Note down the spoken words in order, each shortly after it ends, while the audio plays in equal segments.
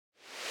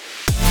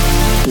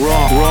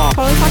Wrong.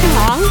 Totally fucking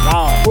wrong.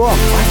 Wrong.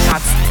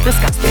 That's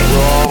disgusting.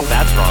 Wrong.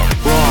 That's wrong. You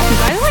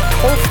guys are like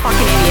total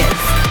fucking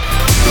idiots.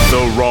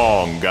 The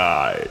Wrong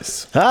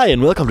Guys. Hi,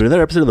 and welcome to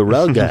another episode of The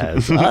Wrong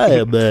Guys. I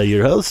am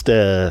your host.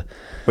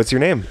 What's your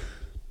name?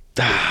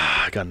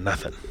 I got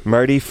nothing.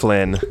 Marty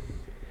Flynn.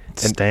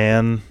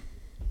 Stan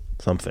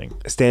something.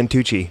 Stan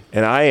Tucci.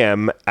 And I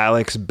am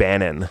Alex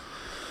Bannon.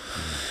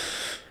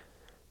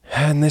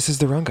 And this is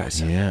The Wrong Guys.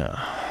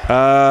 Yeah.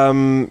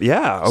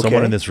 Yeah, okay.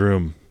 Someone in this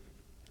room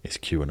is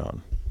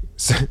QAnon.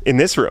 In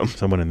this room?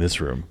 Someone in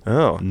this room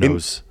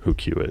knows who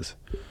Q is.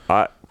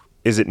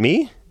 Is it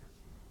me?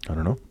 I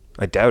don't know.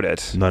 I doubt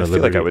it. Not I at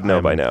feel like liberty. I would know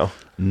I'm by now.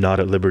 Not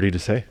at liberty to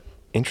say.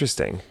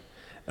 Interesting.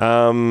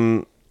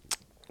 What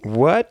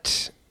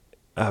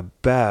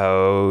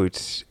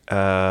about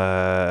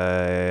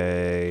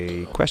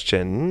a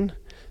question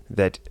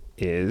that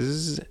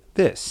is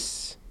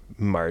this,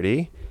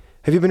 Marty?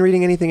 Have you been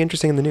reading anything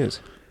interesting in the news?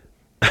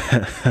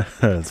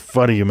 It's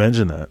funny you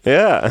mention that.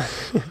 Yeah.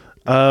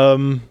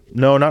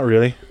 No, not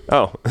really.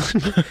 Oh.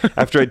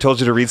 After I told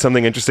you to read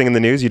something interesting in the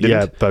news, you didn't?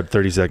 Yeah, about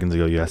 30 seconds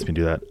ago you asked me to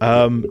do that.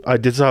 I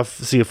did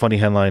see a funny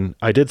headline.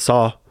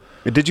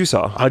 Did you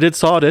saw? I did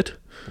saw it.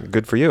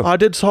 Good for you. I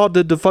did saw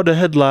the for the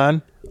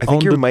headline. I think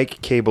on your the,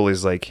 mic cable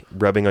is like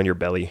rubbing on your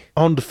belly.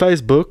 on the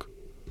Facebook.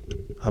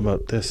 How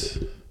about this?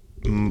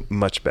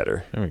 Much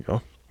better. There we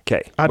go.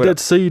 Okay. I did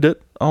see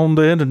it on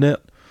the internet.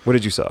 What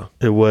did you saw?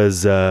 It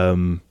was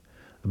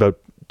about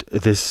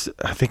this.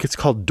 I think it's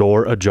called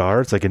Door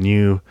Ajar. It's like a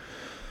new.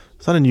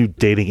 It's not a new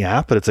dating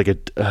app, but it's like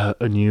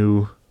a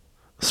new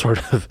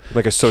sort of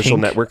Like a social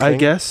kink, network I thing?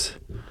 guess.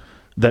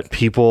 That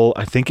people,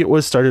 I think it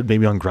was started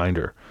maybe on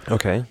Grindr.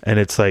 Okay. And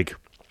it's like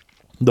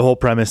the whole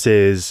premise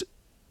is,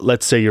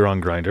 let's say you're on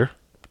Grindr.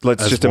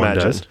 Let's as just one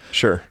imagine. does,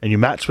 Sure. and you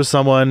match with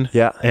someone.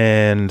 Yeah.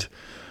 And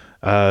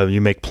you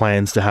make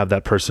plans to have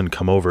that person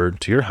come over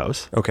to your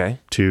house Okay.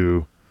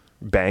 to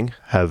Bang.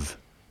 have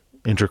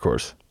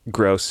intercourse,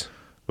 Gross.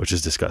 which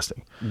is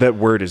disgusting. That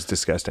word is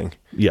disgusting.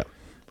 Yeah.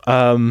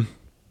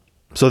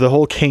 So the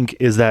whole kink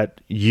is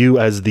that you,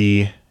 as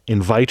the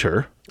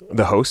inviter,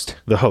 The host.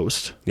 the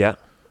host, Yeah.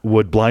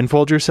 would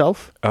blindfold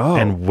yourself Oh.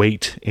 and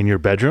wait in your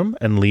bedroom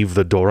and leave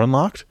the door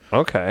unlocked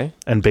Okay.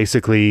 and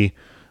basically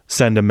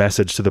send a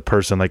message to the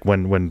person, like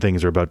when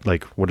things are about,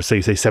 like, what to say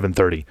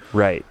 7:30.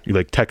 Right. You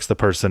like text the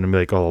person and be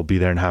like, oh, I'll be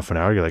there in half an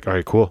hour. You're like, all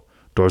right, cool.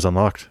 Door's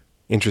unlocked.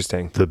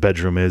 Interesting. The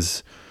bedroom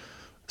is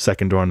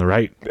second door on the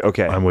right.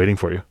 Okay. I'm waiting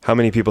for you. How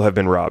many people have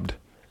been robbed?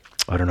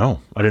 I don't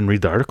know. I didn't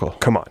read the article.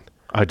 Come on.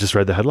 I just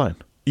read the headline.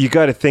 You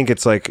got to think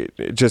it's like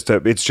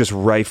it's just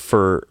rife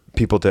for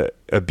people to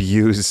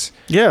abuse.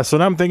 Yeah. So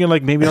now I'm thinking,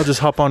 like, maybe I'll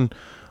just hop on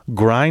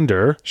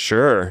Grindr,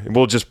 Sure.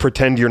 We'll just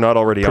pretend you're not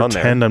already on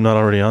there. pretend I'm not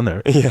already on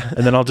there. Yeah.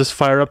 And then I'll just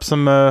fire up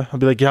some, I'll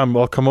be like, yeah,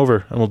 I'll come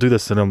over and we'll do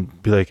this. And I'll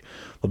be like,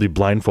 I'll be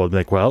blindfolded. Be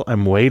like, well,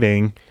 I'm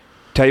waiting.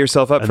 Tie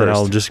yourself up And first. then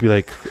I'll just be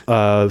like,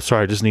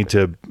 sorry, I just need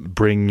to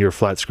bring your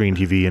flat screen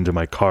TV into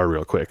my car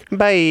real quick.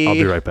 Bye. I'll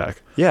be right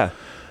back. Yeah.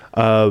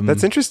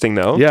 That's interesting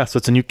though. Yeah, so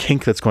it's a new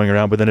kink that's going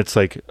around, but then it's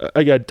like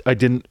I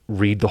didn't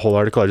read the whole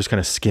article. I just kind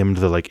of skimmed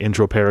the like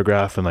intro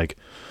paragraph and like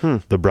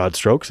the broad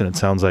strokes, and it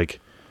sounds like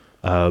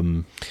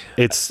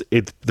it's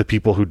the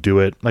people who do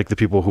it, like the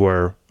people who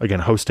are again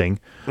hosting,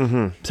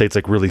 say it's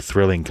like really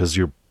thrilling because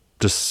you're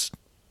just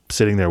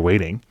sitting there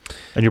waiting,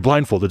 and you're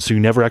blindfolded, so you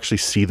never actually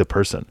see the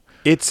person.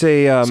 It's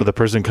a So the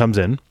person comes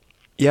in,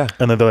 yeah.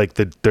 and then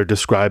they're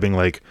describing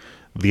like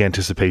the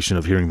anticipation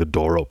of hearing the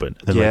door open,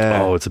 and Yeah.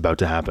 like, oh, it's about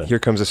to happen. Here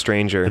comes a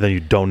stranger. And then you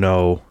don't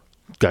know.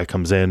 Guy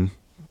comes in,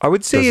 I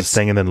would say does his it's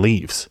thing, and then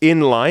leaves.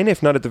 in line,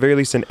 if not at the very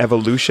least, an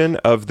evolution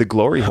of the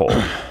glory hole.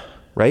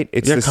 Right?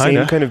 It's Yeah, the kinda.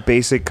 same kind of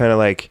basic kind of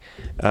like,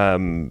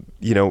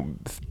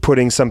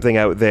 putting something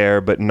out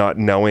there, but not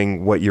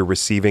knowing what you're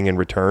receiving in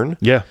return.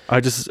 Yeah,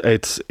 I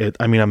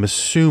mean, I'm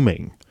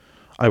assuming,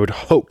 I would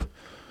hope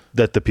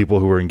that the people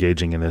who are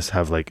engaging in this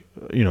have like,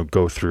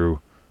 go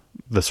through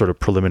the sort of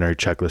preliminary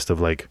checklist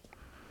of like,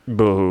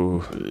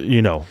 Boo.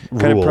 rules.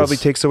 Kind of probably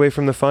takes away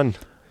from the fun.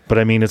 But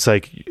I mean, it's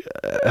like,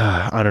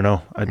 I don't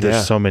know. There's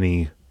Yeah. so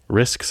many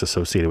risks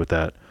associated with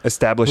that.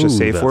 Establish a Who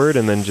safe the word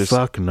and then just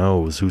fuck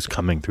knows who's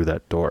coming through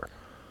that door.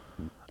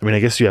 I mean, I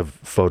guess you have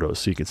photos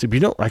so you can see, but you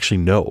don't actually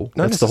know.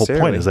 Not That's the whole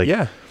point. necessarily. Is like,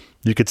 Yeah.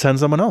 you could send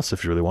someone else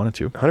if you really wanted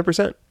to.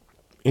 100%.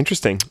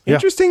 Interesting. Yeah.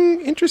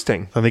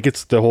 Interesting. I think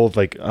it's the whole,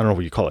 like, I don't know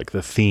what you call it, like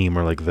the theme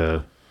or like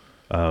the,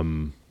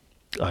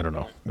 I don't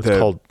know. It's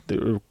called,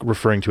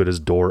 referring to it as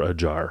Door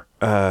Ajar.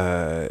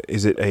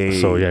 Is it a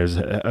So yeah, it's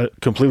a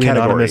completely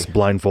Category. anonymous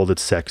blindfolded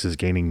sex is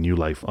gaining new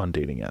life on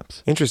dating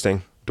apps.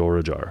 Interesting. Door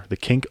Ajar, the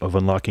kink of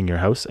unlocking your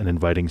house and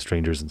inviting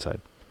strangers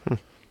inside.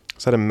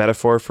 Is that a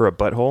metaphor for a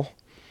butthole?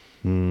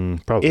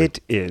 Probably. It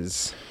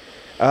is.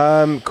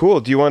 Cool.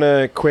 Do you want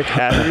a quick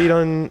ad read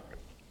on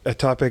a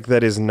topic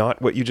that is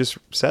not what you just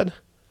said?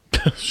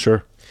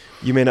 Sure.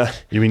 You may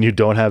not. You mean you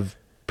don't have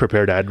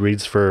prepared ad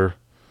reads for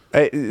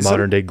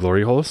modern day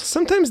glory holes?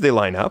 Sometimes they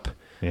line up,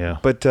 Yeah.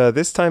 but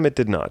this time it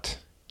did not.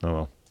 Oh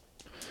well.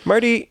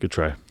 Marty, Good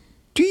try.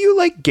 do you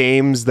like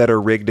games that are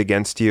rigged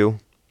against you?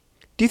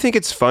 Do you think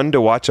it's fun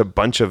to watch a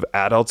bunch of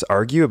adults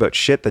argue about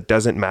shit that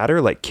doesn't matter,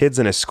 like kids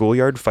in a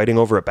schoolyard fighting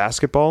over a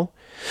basketball?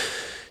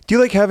 Do you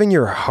like having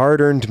your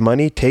hard-earned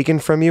money taken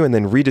from you and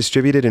then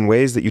redistributed in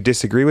ways that you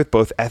disagree with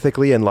both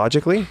ethically and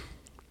logically?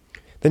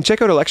 Then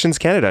check out Elections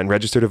Canada and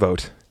register to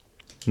vote.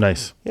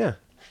 Nice. Yeah.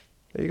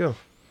 There you go.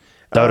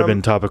 That would have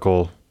been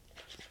topical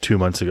 2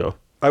 months ago.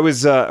 I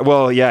was,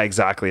 well, yeah,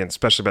 exactly. And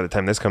especially by the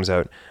time this comes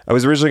out, I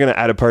was originally going to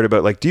add a part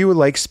about, like, do you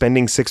like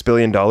spending $6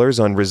 billion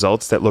on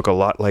results that look a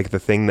lot like the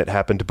thing that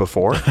happened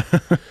before?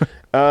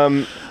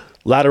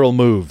 Lateral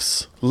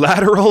moves.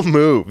 Lateral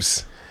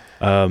moves.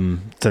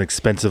 It's an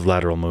expensive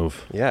lateral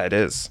move. Yeah, it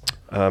is.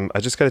 I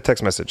just got a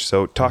text message,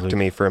 so talk to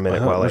me for a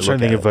minute while I I'm trying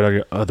look to at think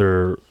it. of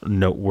other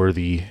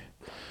noteworthy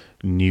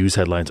news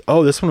headlines.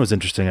 Oh, this one was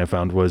interesting. I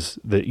found was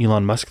the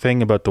Elon Musk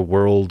thing about the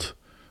World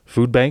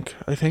Food Bank,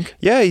 I think.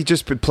 Yeah, he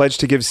just pledged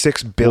to give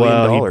 $6 billion.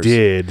 Well, he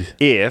did.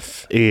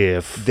 If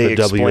the they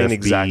explain WFB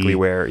exactly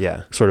where,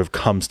 yeah. sort of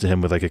comes to him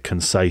with like a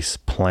concise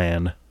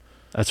plan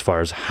as far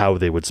as how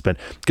they would spend.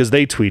 Because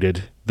they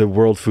tweeted, the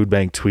World Food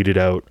Bank tweeted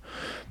out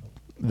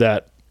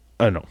that,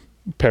 I don't know,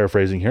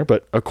 paraphrasing here,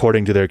 but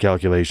according to their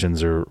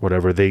calculations or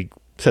whatever, they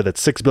said that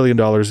 $6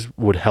 billion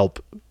would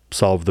help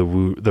solve the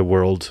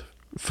world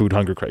food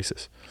hunger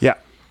crisis. Yeah.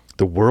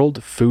 The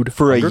world food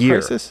For hunger a year.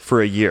 crisis?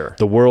 For a year.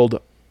 The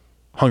world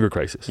hunger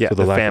crisis. Yeah, so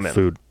the the lack famine. of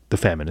food, the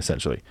famine,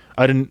 essentially.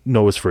 I didn't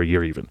know it was for a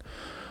year even.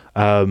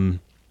 And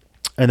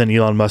then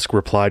Elon Musk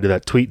replied to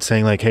that tweet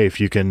saying like, hey, if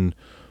you can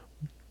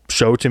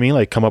show to me,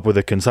 like come up with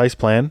a concise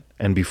plan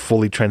and be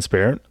fully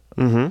transparent,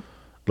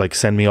 like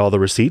send me all the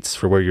receipts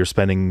for where you're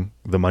spending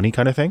the money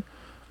kind of thing,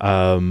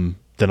 then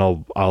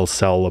I'll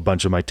sell a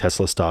bunch of my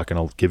Tesla stock and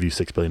I'll give you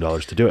 $6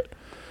 billion to do it.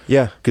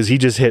 Yeah. Because he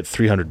just hit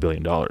 $300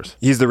 billion.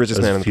 He's the richest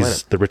man on the He's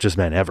planet. the richest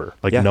man ever.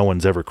 Like Yeah. no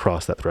one's ever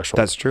crossed that threshold.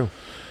 That's true.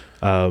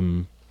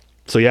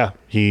 So yeah,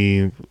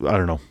 I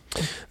don't know.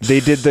 They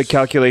did the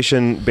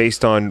calculation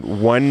based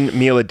on one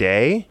meal a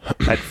day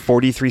at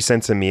 43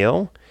 cents a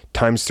meal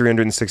times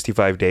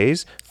 365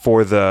 days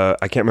for the,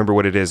 I can't remember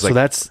what it is. So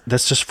that's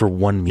just for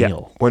one yeah,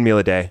 meal. one meal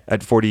a day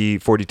at 42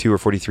 or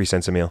 43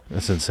 cents a meal.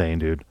 That's insane,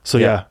 dude. So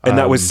yeah, And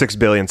that was 6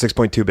 billion,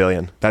 6.2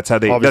 billion. That's how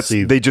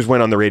Obviously- they just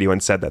went on the radio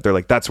and said that. They're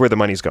like, that's where the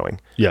money's going.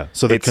 yeah.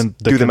 So Do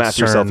the math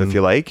yourself if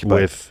you like,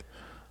 but- with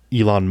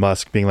Elon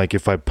Musk being like,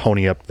 if I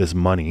pony up this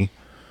money,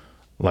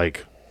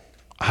 like,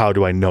 how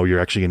do I know you're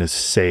actually going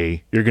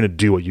to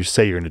do what you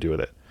say you're going to do with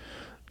it?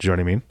 Do you know what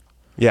I mean?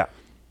 Yeah.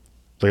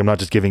 Like, I'm not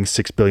just giving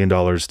 $6 billion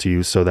to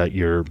you so that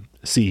your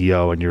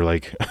CEO and your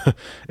like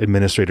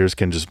administrators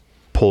can just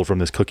pull from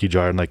this cookie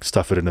jar and like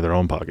stuff it into their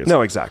own pockets.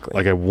 No, exactly.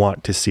 Like, I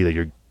want to see that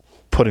you're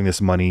putting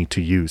this money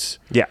to use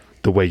Yeah.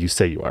 the way you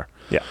say you are.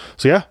 Yeah.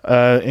 So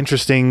yeah,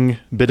 interesting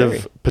bit Very.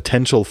 of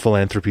potential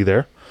philanthropy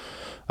there.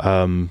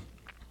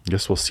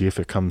 Guess we'll see if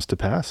it comes to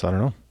pass. I don't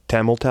know.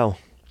 Time will tell.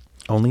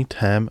 Only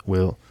time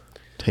will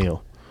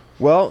tell.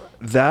 Well,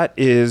 that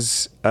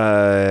is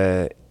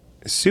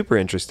super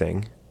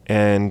interesting.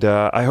 And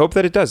I hope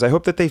that it does. I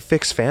hope that they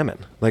fix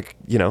famine. Like,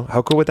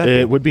 how cool would that be?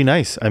 It would be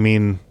nice. I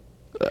mean,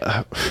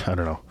 I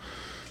don't know.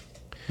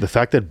 The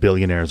fact that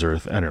billionaires are,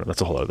 I don't know,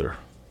 that's a whole other,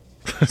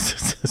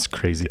 it's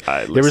crazy. You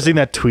ever listen. seen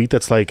that tweet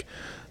that's like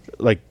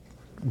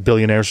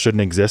billionaires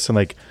shouldn't exist and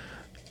like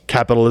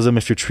capitalism,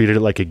 if you treated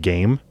it like a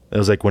game, it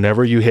was like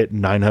whenever you hit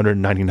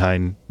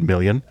 999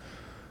 million,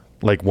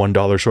 like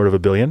 $1 short of a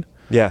billion,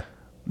 Yeah.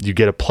 you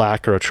get a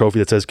plaque or a trophy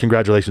that says,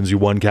 congratulations, you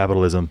won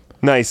capitalism.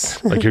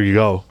 Nice. Like, here you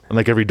go. And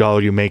like every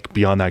dollar you make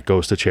beyond that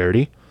goes to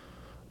charity.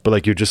 But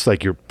like,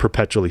 you're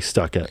perpetually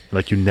stuck at,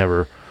 like, you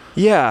never,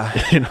 Yeah.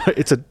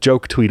 it's a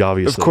joke tweet,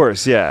 obviously. Of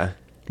course, yeah.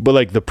 But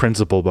like the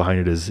principle behind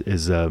it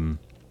is I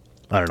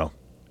don't know.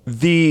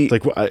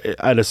 Like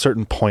at a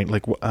certain point,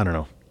 like, I don't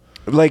know.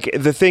 Like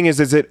the thing is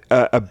it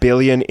a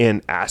billion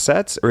in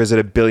assets or is it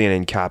a billion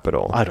in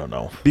capital? I don't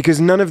know.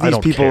 Because none of I these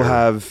don't people care.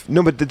 have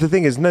no. But the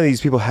thing is, none of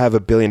these people have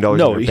 $1 billion. No, in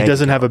their he bank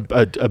doesn't account.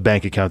 have a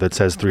bank account that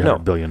says 300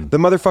 No, billion. the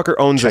motherfucker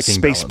owns a checking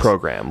space balance.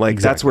 program. Like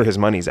that's Exactly. where his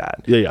money's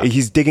at. Yeah.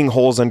 He's digging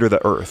holes under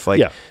the earth. Like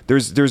Yeah.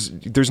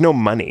 there's no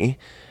money.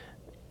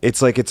 It's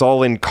like it's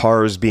all in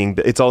cars being.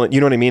 It's all. You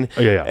know what I mean?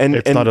 Oh, yeah. And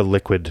it's not a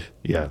liquid.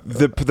 Yeah.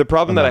 The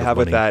problem that I amount of have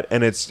with money. that,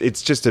 and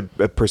it's just a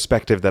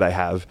perspective that I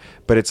have,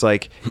 but it's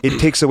like it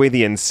takes away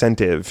the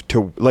incentive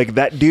to, like,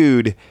 that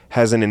dude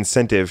has an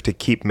incentive to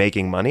keep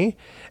making money,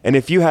 and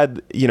if you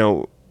had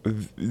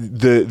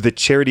the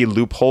charity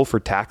loophole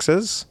for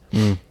taxes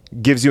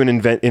gives you an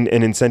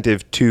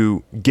incentive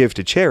to give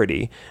to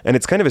charity, and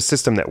it's kind of a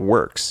system that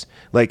works.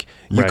 Like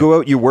you Right. go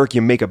out, you work,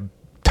 you make a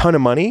ton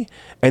of money,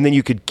 and then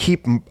you could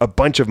keep a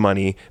bunch of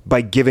money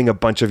by giving a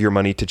bunch of your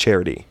money to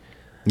charity.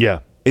 Yeah.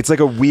 It's like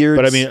a weird.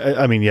 But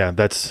I mean, yeah,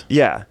 that's,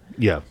 yeah.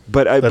 yeah.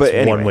 But that's but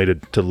anyway. one way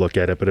to look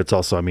at it. But it's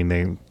also, I mean,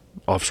 they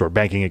offshore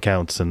banking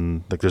accounts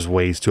and like there's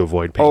ways to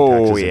avoid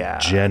paying taxes yeah.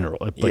 in general.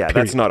 Like, Yeah, that's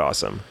period. not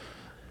awesome.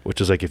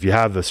 Which is like if you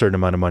have a certain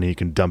amount of money, you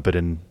can dump it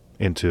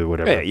into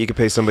whatever. Yeah, you could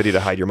pay somebody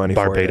to hide your money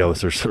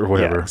Barbados for it. or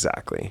whatever. Yeah,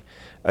 exactly.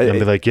 And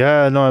be like,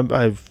 yeah, no,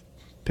 I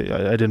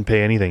didn't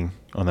pay anything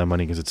on that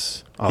money because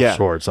it's Yeah.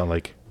 offshore. It's not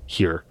like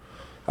here.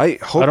 I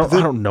hope I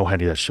don't know how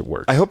any of that shit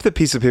works. I hope the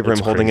piece of paper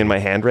It's I'm holding in crazy. my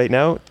hand right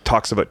now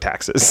talks about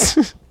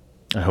taxes.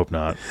 I hope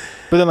not.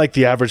 But then, like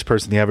the average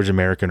person, the average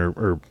American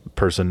or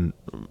person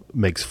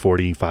makes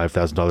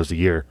 $45,000 a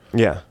year.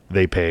 Yeah.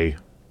 They pay,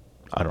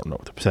 I don't know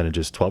what the percentage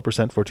is,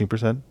 12%,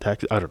 14%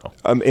 tax. I don't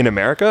know. In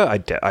America, I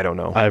don't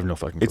know. I have no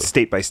fucking clue. It's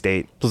state by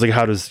state. So it's like,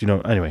 how does,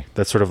 anyway,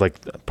 that's sort of like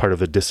part of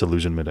the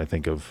disillusionment, I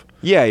think, of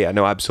Yeah,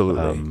 no,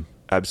 absolutely.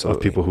 Absolutely.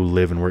 of people who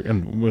live and work.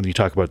 And when you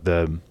talk about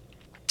the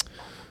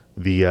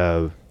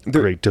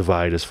great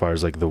divide as far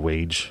as like the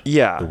wage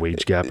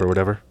gap or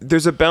whatever.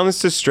 There's a balance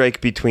to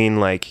strike between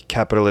like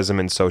capitalism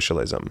and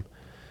socialism.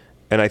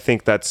 And I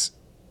think that's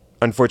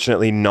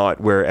unfortunately not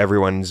where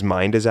everyone's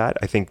mind is at.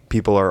 I think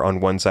people are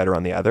on one side or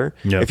on the other.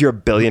 Yeah. If you're a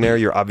billionaire,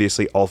 you're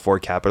obviously all for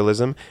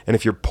capitalism. And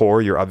if you're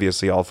poor, you're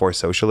obviously all for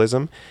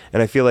socialism.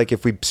 And I feel like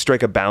if we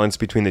strike a balance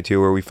between the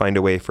two where we find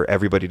a way for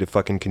everybody to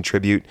fucking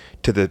contribute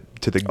to the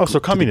So to the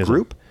communism.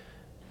 group.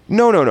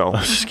 No.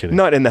 just kidding.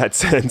 Not in that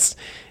sense.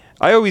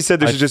 I always said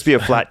there should just be a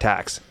flat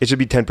tax. It should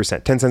be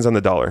 10%, 10 cents on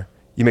the dollar.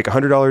 You make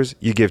 $100,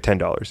 you give $10.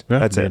 Yeah,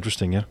 That's it.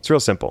 interesting, yeah. It's real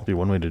simple. Be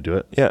one way to do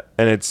it. Yeah,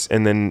 and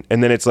then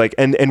it's like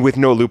and with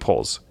no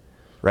loopholes,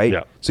 right?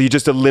 Yeah. So you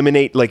just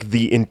eliminate like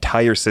the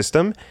entire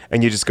system,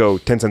 and you just go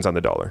 10 cents on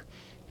the dollar.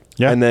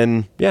 Yeah. And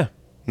then and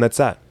that's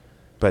that.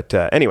 But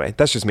anyway,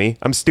 that's just me.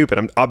 I'm stupid.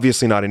 I'm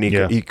obviously not an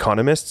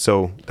economist,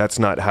 so that's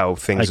not how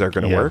things are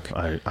going to work.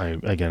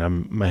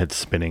 My head's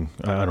spinning.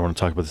 I don't want to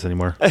talk about this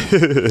anymore.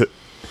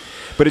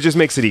 But it just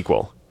makes it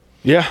equal.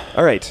 Yeah.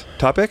 All right,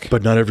 topic.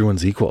 But not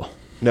everyone's equal.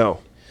 No.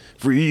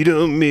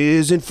 Freedom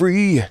isn't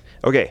free.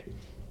 Okay.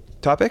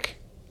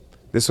 Topic?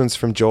 This one's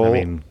from Joel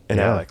and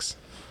Alex.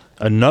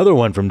 Another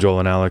one from Joel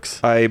and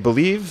Alex. I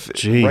believe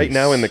Jeez. right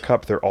now in the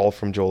cup they're all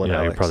from Joel and Yeah,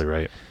 Alex. you're probably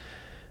right.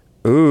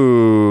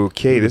 Ooh,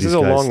 okay. This is These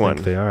a guys long think one.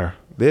 They are.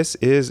 This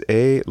is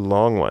a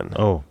long one.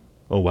 Oh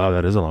wow,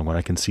 that is a long one.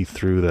 I can see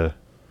through the.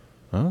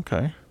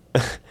 Okay.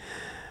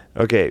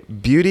 Okay,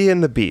 Beauty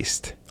and the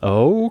Beast.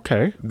 Oh,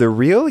 okay. The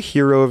real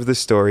hero of the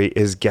story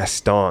is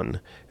Gaston,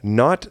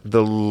 not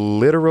the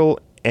literal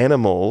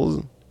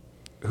animal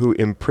who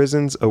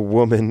imprisons a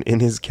woman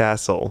in his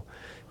castle.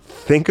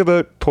 Think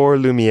about poor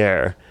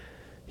Lumiere.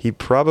 He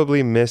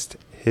probably missed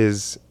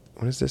his...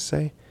 What does this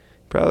say?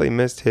 Probably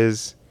missed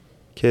his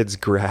kid's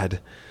grad.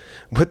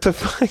 What the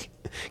fuck?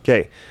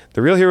 Okay,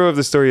 the real hero of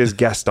the story is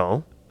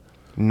Gaston,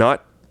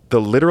 not the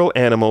literal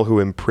animal who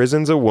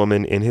imprisons a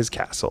woman in his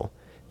castle.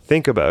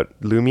 Think about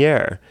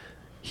Lumiere.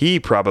 He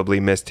probably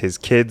missed his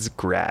kid's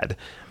grad.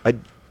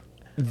 I'm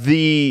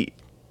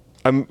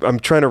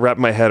trying to wrap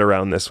my head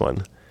around this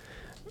one.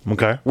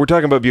 Okay. We're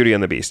talking about Beauty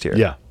and the Beast here.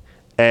 Yeah.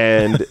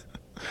 And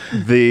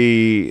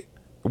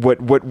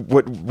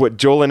what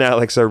Joel and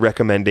Alex are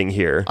recommending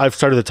here. I've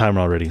started the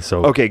timer already,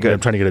 so Okay, good. I'm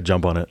trying to get a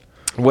jump on it.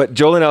 What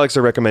Joel and Alex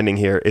are recommending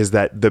here is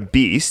that the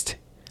Beast,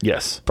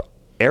 Yes.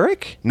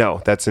 Eric?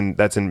 No, that's in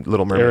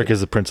Little Mermaid. Eric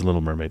is the Prince in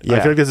Little Mermaid. Yeah. I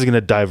feel like this is going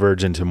to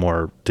diverge into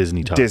more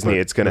Disney talk. Disney, but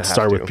it's gonna let's have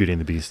start to. with Beauty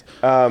and the Beast.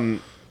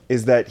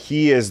 Is that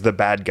he is the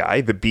bad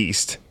guy. The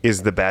Beast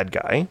is the bad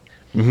guy.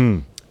 Mm-hmm.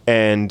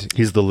 And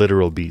He's the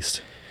literal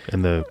beast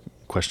in the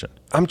question.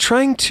 I'm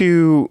trying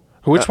to...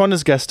 Which one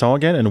is Gaston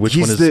again, and which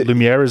he's one is the-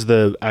 Lumiere? Is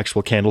the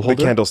actual candle holder?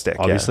 The candlestick,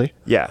 obviously.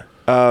 Yeah.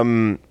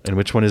 And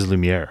which one is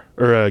Lumiere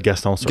or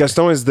Gaston? Sorry.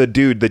 Gaston is the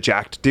dude, the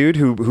jacked dude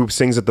who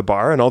sings at the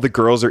bar, and all the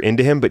girls are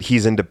into him, but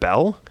he's into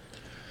Belle.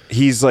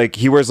 He's like,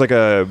 he wears like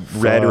a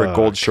red or a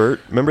gold shirt.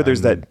 Remember,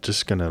 there's that.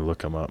 Just gonna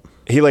look him up.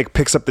 He like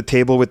picks up the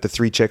table with the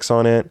 3 chicks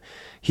on it.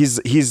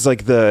 He's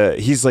like the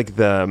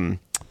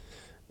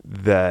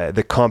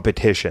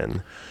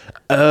competition.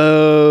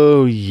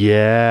 Oh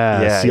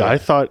yeah. Yeah, See, yeah. I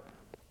thought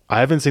I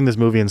haven't seen this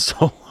movie in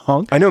so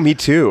long I know, me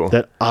too.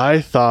 that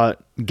I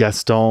thought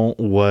Gaston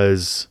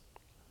was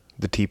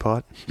The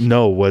teapot.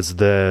 was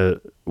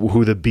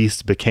who the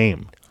Beast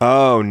became.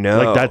 Oh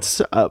no! Like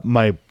that's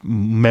my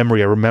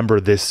memory. I remember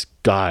this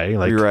guy,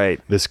 like You're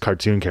right. this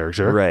cartoon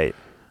character, right.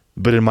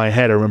 But in my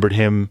head, I remembered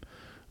him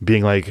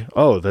being like,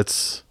 "Oh,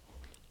 that's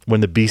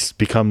when the Beast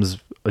becomes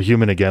a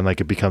human again.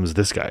 Like it becomes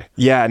this guy.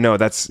 Yeah, no,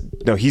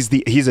 he's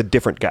a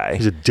different guy.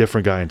 He's a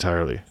different guy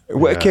entirely."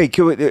 Well, Yeah.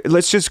 okay,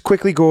 let's just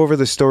quickly go over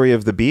the story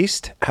of the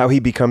Beast. How he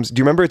becomes. Do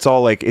you remember? It's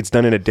all like it's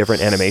done in a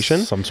different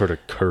animation. Some sort of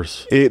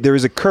curse. There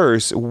is a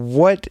curse.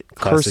 What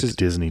curse Classic is?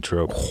 Disney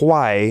trope.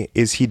 Why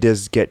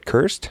does get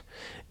cursed?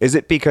 Is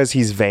it because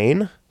he's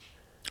vain?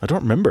 I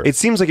don't remember. It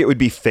seems like it would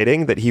be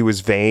fitting that he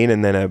was vain,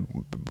 and then a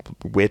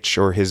witch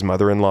or his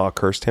mother-in-law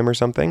cursed him or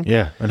something.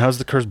 Yeah. And how's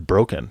the curse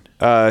broken?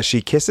 She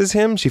kisses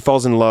him. She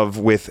falls in love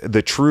with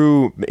the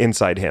true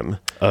inside him.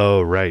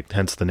 Oh, right.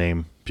 Hence the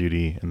name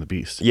Beauty and the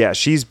Beast. Yeah,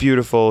 she's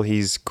beautiful.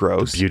 He's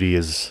gross. Beauty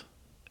is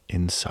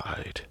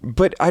inside.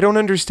 But I don't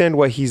understand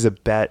why he's a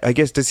bad. I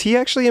guess, does he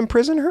actually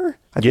imprison her?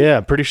 Yeah,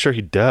 I'm pretty sure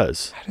he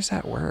does. How does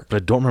that work?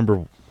 But I don't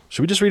remember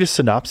Should we just read a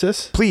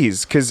synopsis?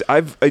 Please, because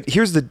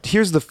here's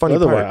the funny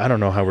Otherwise, part. I don't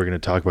know how we're going to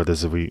talk about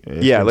this if we.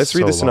 Yeah, let's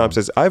read the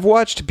synopsis. I've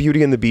watched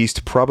Beauty and the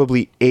Beast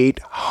probably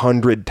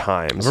 800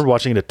 times. I remember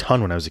watching it a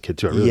ton when I was a kid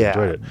too. I really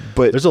enjoyed it.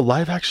 But there's a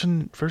live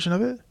action version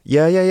of it.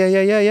 Yeah.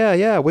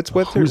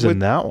 Who's in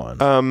that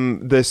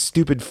one? The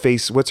stupid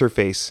face. What's her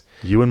face?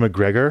 Ewan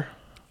McGregor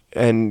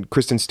And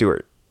Kristen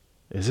Stewart.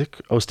 Is it?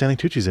 Oh, Stanley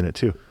Tucci's in it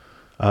too.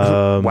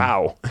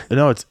 Wow.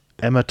 No, it's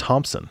Emma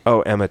Thompson.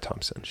 Oh, Emma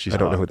Thompson. She's I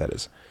don't know hot. who that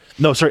is.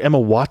 No, sorry, Emma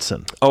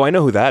Watson. Oh, I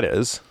know who that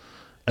is.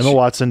 Emma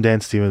Watson,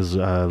 Dan Stevens,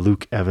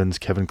 Luke Evans,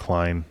 Kevin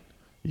Kline,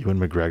 Ewan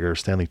McGregor,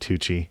 Stanley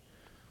Tucci,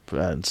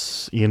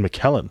 and Ian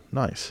McKellen.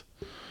 Nice.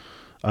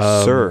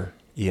 Sir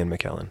Ian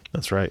McKellen.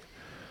 That's right.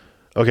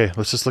 Okay,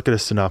 let's just look at a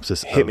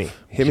synopsis. Hit me with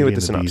Beauty the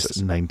and synopsis.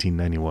 Beast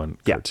 1991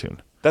 Yeah.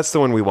 cartoon. That's the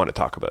one we want to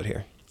talk about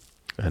here.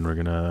 And we're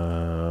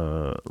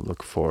gonna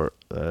look for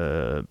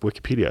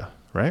Wikipedia,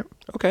 right?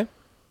 Okay.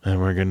 And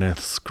we're gonna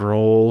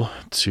scroll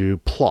to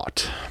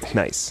plot.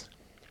 Nice.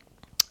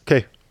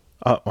 Okay.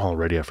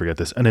 Already I forget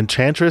this. An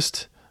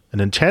enchantress.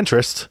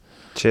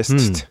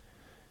 Just.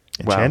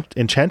 Wow.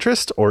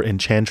 Enchantress or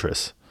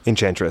enchantress?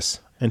 Enchantress.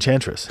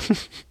 Enchantress.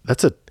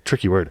 That's a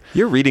tricky word.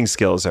 Your reading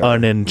skills are.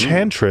 An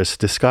enchantress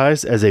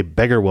disguised as a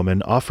beggar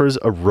woman offers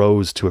a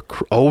rose to a.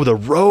 The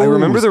rose. I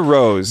remember the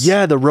rose.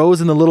 Yeah, the rose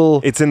in the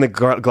little It's in the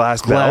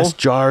glass bell?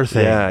 jar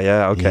thing.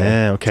 Yeah, okay.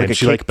 Yeah, okay. It's like And a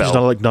she cake she's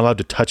bell. not allowed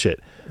to touch it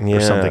Yeah.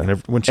 or something.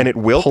 And when she And it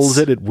wilts? pulls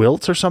it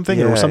wilts or something,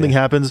 Yeah. or something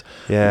happens.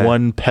 Yeah.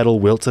 One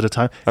petal wilts at a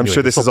time. I'm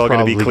sure this is all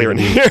gonna be clear in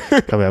here.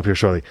 Coming up here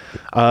shortly.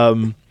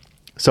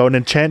 So an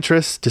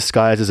enchantress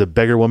disguised as a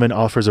beggar woman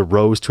offers a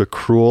rose to a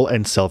cruel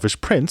and selfish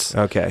prince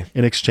Okay.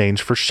 in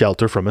exchange for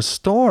shelter from a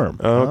storm.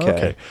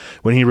 Okay.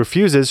 When he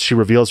refuses, she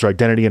reveals her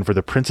identity, and for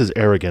the prince's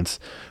arrogance,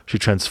 she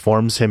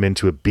transforms him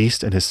into a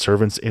beast and his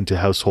servants into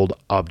household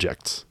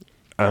objects.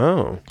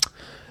 Oh.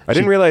 I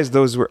didn't realize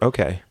those were.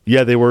 Okay.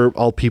 Yeah, they were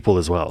all people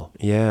as well.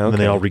 Yeah, And then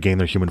they okay. all regain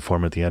their human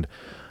form at the end.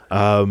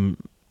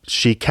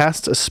 She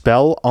casts a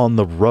spell on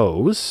the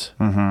rose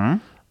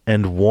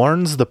and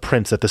warns the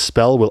prince that the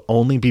spell will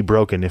only be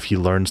broken if he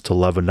learns to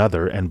love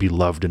another and be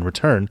loved in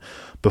return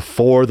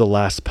before the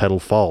last petal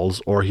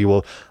falls, or he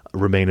will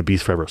remain a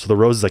beast forever. So the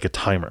rose is like a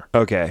timer.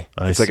 Okay.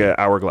 It's like see. an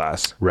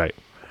hourglass. Right.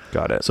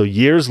 Got it. So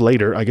years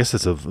later, I guess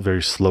it's a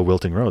very slow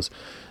wilting rose.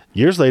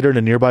 Years later, in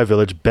a nearby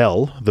village,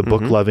 Belle, the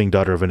book-loving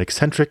daughter of an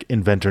eccentric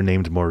inventor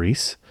named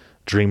Maurice,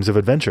 dreams of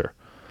adventure.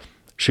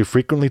 She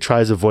frequently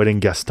tries avoiding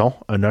Gaston,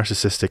 a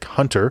narcissistic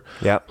hunter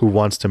Yeah. who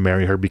wants to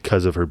marry her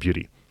because of her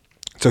beauty.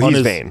 So On he's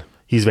his- vain.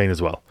 He's vain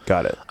as well.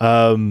 Got it.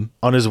 On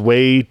his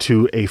way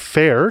to a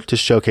fair to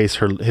showcase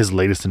his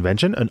latest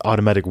invention, an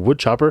automatic wood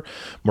chopper,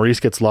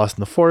 Maurice gets lost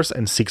in the forest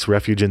and seeks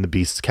refuge in the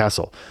beast's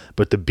castle.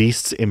 But the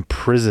beast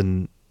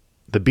imprisons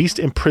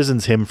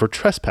him for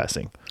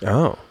trespassing.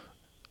 Oh.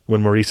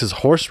 When Maurice's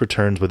horse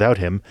returns without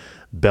him,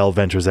 Belle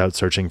ventures out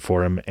searching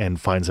for him and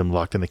finds him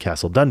locked in the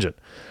castle dungeon.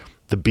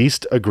 The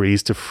beast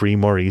agrees to free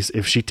Maurice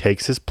if she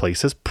takes his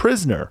place as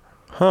prisoner.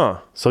 Huh.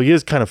 So he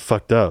is kind of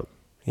fucked up.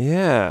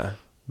 Yeah.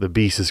 The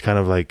beast is kind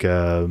of like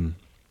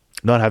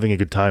not having a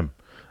good time.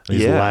 And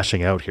he's Yeah.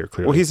 lashing out here,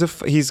 clearly.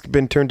 Well, he's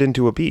been turned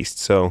into a beast,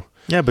 so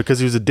Yeah, because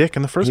he was a dick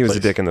in the first he place. was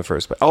a dick in the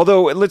first place.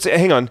 Although, let's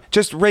hang on,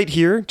 just right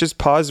here, just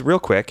pause real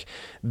quick.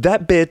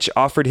 That bitch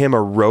offered him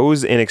a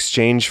rose in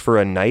exchange for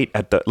a night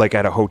at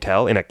a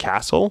hotel in a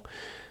castle.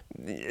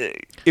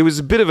 It was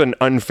a bit of an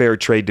unfair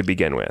trade to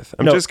begin with.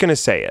 I'm No. just gonna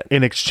say it.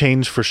 In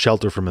exchange for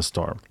shelter from a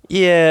storm.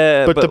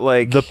 Yeah, but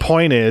the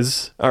point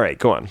is, all right,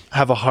 go on.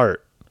 have a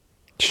heart.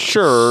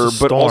 Sure,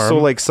 but Storm, also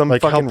like some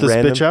fucking help this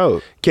random bitch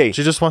out. Okay,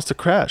 She just wants to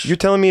crash. you're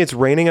telling me it's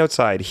raining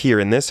outside here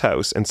in this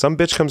house, and some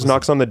bitch comes,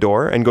 knocks on the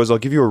door, and goes, "I'll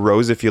give you a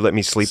rose if you let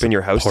me sleep in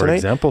your house poor tonight."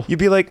 example. You'd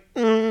be like,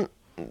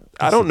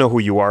 "I don't know who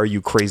you are, you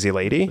crazy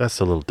lady."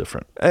 That's a little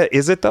different.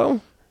 Is it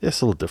though?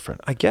 It's a little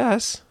different. I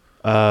guess.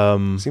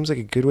 Seems like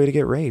a good way to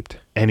get raped.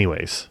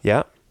 Anyways,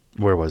 Yeah,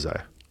 where was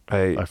I?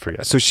 I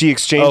forget. So she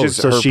exchanges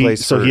her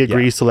place. So for, he yeah.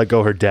 agrees to let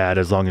go her dad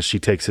as long as she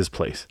takes his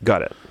place.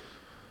 Got it.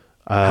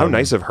 How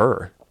nice of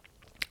her.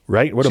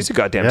 Right? She's a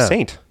goddamn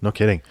saint. No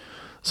kidding.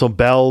 So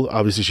Belle,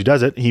 obviously she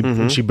does it.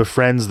 Mm-hmm. She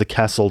befriends the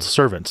castle's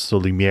servants. So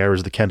Lumiere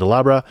is the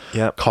candelabra.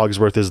 Yep.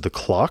 Cogsworth is the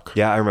clock.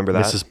 Yeah, I remember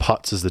that. Mrs.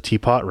 Potts is the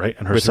teapot, right?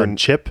 And her With her son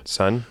Chip,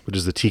 son. which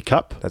is the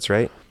teacup. That's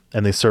right.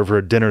 And they serve her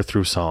a dinner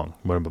through song.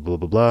 Blah, blah, blah,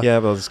 blah, blah. Yeah,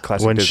 well, it's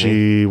classic When Disney.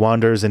 she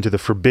wanders into the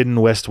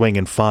forbidden West Wing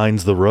and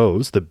finds the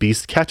rose, the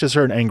beast catches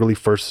her and angrily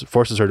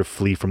forces her to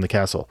flee from the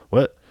castle.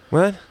 What?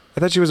 What? I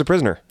thought she was a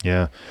prisoner.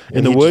 Yeah. In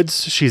And the he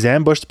woods, she's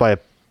ambushed by a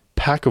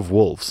pack of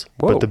wolves,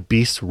 Whoa. but the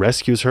beast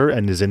rescues her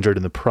and is injured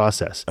in the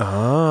process.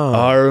 Oh,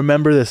 I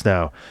remember this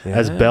now.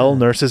 As Belle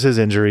nurses his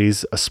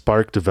injuries, a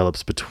spark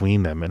develops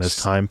between them, and as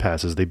time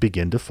passes, they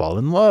begin to fall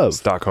in love.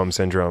 Stockholm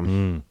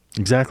syndrome.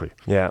 Exactly.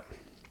 Yeah.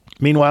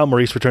 Meanwhile,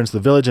 Maurice returns to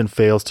the village and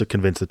fails to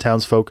convince the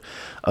townsfolk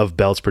of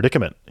Belle's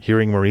predicament.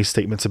 Hearing Maurice's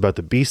statements about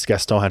the beast,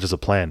 Gaston hatches a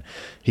plan.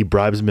 He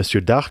bribes Monsieur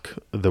Darc,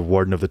 the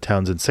warden of the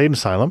town's insane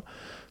asylum,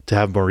 To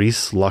have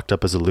Maurice locked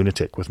up as a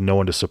lunatic with no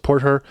one to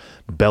support her,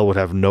 Belle would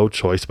have no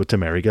choice but to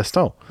marry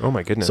Gaston. Oh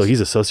my goodness. So he's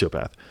a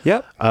sociopath.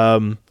 Yep.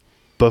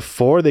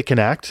 Before they can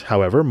act,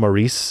 however,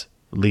 Maurice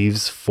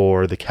leaves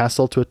for the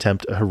castle to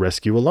attempt a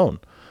rescue alone.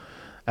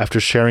 After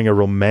sharing a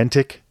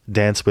romantic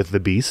dance with the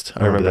Beast,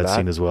 I remember that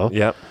scene as well.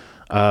 Yep.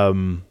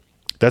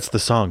 That's the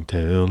song.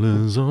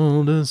 Tale as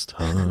old as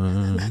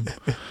time.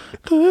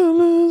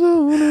 Tale as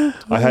old as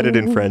time. I had it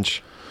in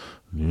French.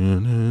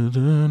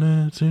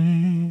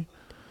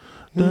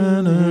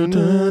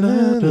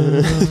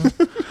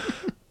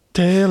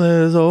 Tale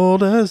as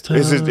old as time.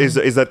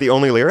 Is that the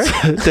only lyric?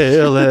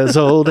 Tale as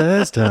old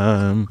as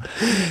time.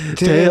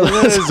 Tale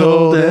as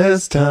old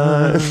as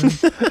time.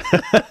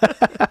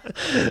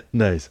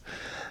 Nice.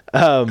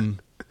 Yeah,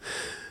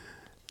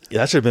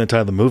 that should have been the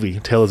title of the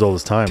movie. Tale as old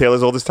as time. Tale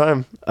as old as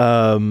time.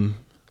 Tale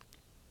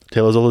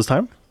as old as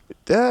time.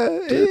 It's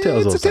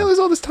a tale as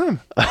old as time.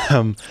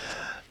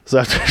 So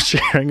after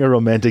sharing a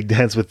romantic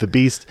dance with the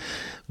Beast,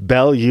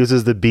 Belle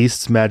uses the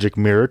Beast's magic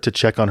mirror to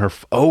check on her.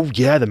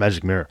 The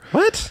magic mirror.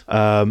 What?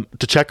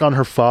 To check on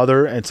her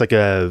father. And it's like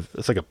a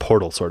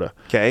portal sort of.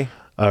 Okay.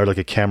 Or like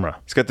a camera.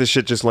 He's got this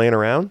shit just laying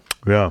around.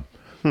 Yeah.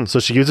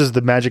 So she uses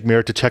the magic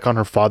mirror to check on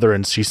her father,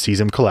 and she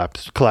sees him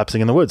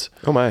collapsing in the woods.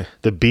 Oh my.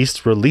 The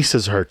Beast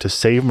releases her to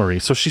save Marie.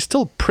 So she's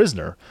still a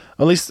prisoner.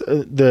 At least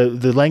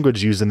the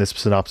language used in this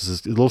synopsis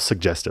is a little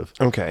suggestive.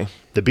 Okay.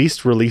 The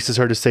Beast releases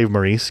her to save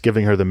Maurice,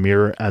 giving her the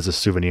mirror as a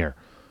souvenir.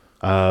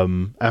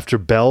 After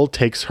Belle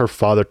takes her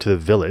father to the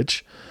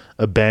village,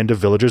 a band of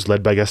villagers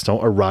led by Gaston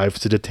arrives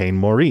to detain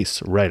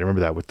Maurice. Right, I remember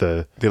that with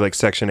the like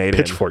Section 8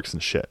 pitchforks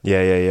and shit.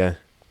 Yeah.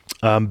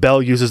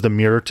 Belle uses the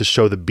mirror to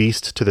show the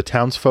Beast to the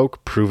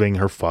townsfolk, proving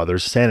her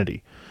father's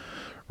sanity.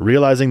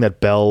 Realizing that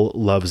Belle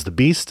loves the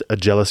Beast, a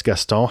jealous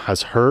Gaston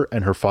has her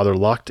and her father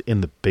locked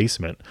in the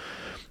basement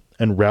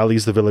and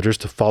rallies the villagers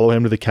to follow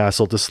him to the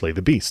castle to slay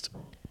the Beast.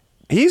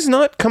 He's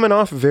not coming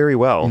off very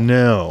well.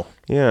 No.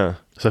 Yeah.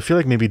 So I feel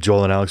like maybe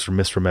Joel and Alex were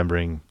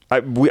misremembering. I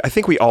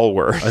think we all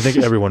were. I think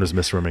everyone is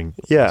misremembering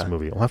Yeah. this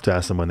movie. I'll have to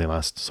ask them when they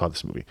last saw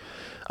this movie.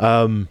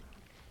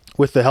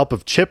 With the help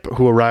of Chip,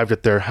 who arrived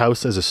at their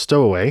house as a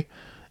stowaway,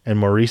 and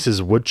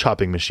Maurice's wood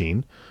chopping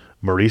machine,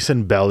 Maurice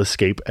and Belle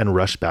escape and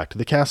rush back to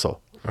the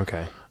castle.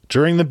 Okay.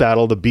 During the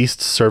battle, the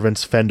Beast's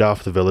servants fend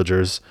off the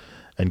villagers,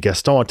 and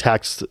Gaston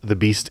attacks the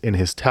Beast in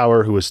his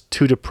tower, who is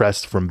too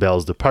depressed from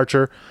Belle's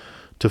departure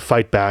to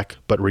fight back,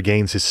 but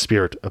regains his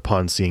spirit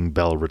upon seeing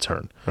Belle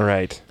return. All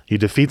right. He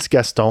defeats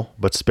Gaston,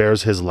 but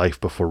spares his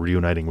life before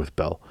reuniting with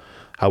Belle.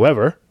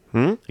 However,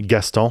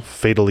 Gaston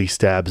fatally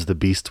stabs the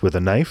Beast with a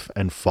knife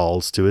and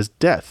falls to his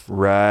death.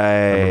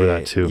 Right. I remember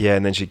that too. Yeah,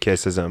 and then she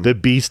kisses him. The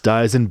Beast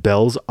dies in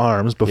Belle's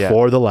arms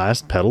before the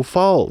last petal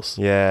falls.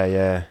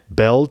 Yeah.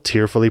 Belle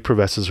tearfully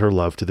professes her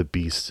love to the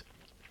Beast,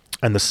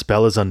 and the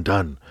spell is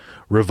undone,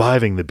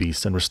 reviving the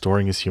Beast and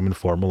restoring his human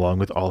form along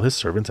with all his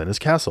servants and his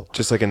castle.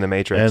 Just like in The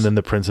Matrix. And then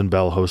the prince and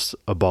Belle host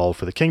a ball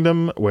for the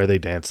kingdom where they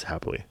dance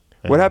happily.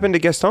 And what happened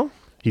to Gaston?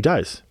 He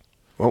dies.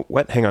 Well,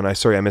 what? Hang on. I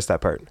missed that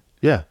part.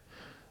 Yeah.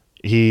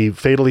 He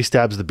fatally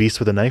stabs the Beast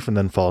with a knife and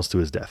then falls to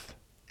his death.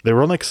 They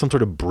were on like some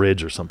sort of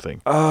bridge or something.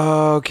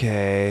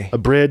 Okay. A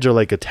bridge or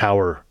like a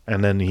tower.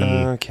 And then he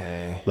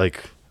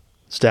like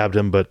stabbed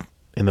him, but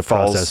in the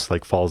process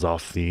like falls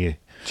off the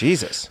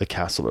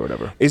castle or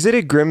whatever. Is it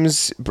a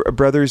Grimm's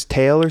Brothers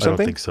tale or something? I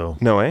don't think so.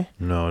 No way?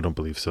 No, I don't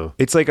believe so.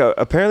 It's like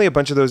apparently a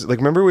bunch of those, like,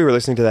 remember we were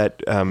listening to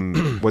that,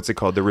 what's it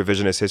called? The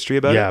revisionist history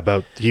about it? Yeah,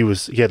 about, he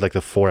had like the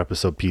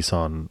 4-episode piece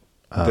on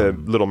the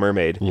Little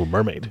Mermaid. Little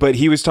Mermaid. But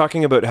he was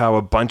talking about how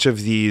a bunch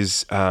of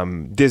these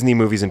Disney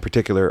movies in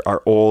particular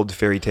are old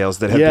fairy tales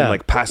that have been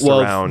like passed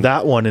around.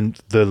 That one and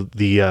the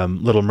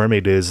Little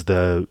Mermaid is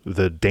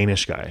the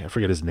Danish guy. I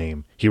forget his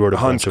name. He wrote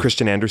Hans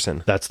Christian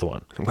Andersen. That's the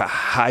one.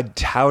 How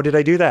did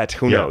I do that?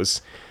 Who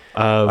knows?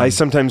 I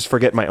sometimes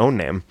forget my own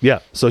name. Yeah.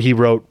 So he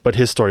wrote, but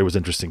his story was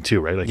interesting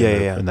too, right? Like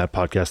in that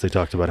podcast, they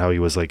talked about how he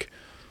was like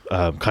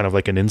kind of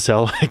like an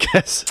incel, I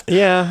guess.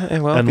 Yeah.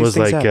 Well, and was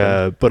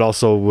like, but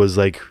also was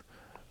like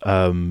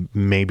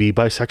maybe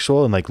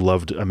bisexual and like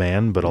loved a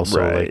man, but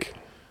also like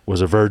was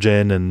a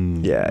virgin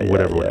and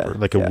whatever.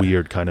 Like a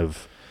weird kind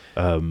of,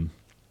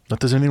 not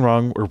there's anything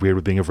wrong or weird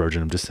with being a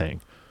virgin. I'm just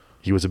saying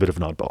he was a bit of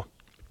an oddball.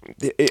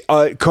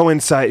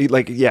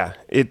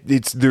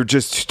 They're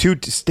just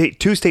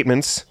two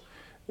statements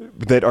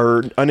that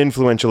are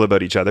uninfluential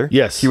about each other.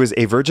 Yes. He was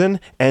a virgin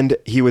and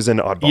he was an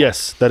oddball.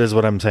 Yes, that is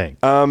what I'm saying.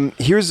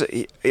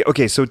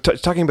 So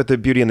talking about the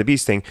Beauty and the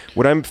Beast thing,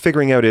 what I'm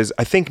figuring out is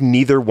I think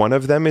neither one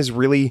of them is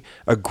really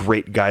a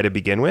great guy to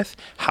begin with.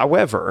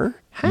 However,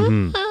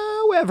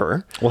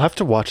 we'll have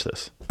to watch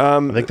this. I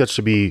think that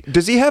should be.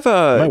 Does he have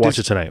I might watch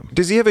it tonight.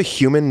 Does he have a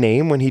human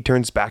name when he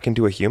turns back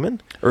into a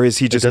human? Or is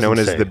he just known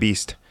as the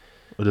Beast?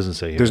 It doesn't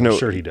say here. There's I'm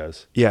sure he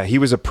does. Yeah, he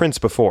was a prince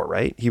before,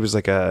 right? He was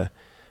like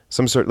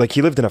some sort, like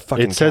he lived in a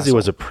fucking It says castle. he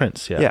was a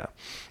prince, yeah.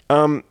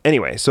 Yeah.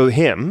 Anyway, so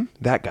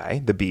that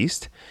guy, the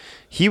Beast,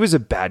 he was a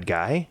bad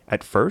guy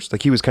at first.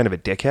 Like he was kind of a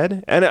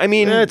dickhead. And I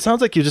mean... Yeah, it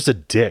sounds like you're just a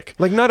dick.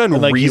 Like not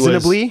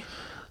unreasonably.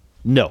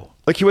 No.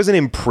 Like he wasn't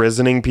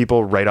imprisoning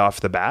people right off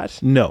the bat.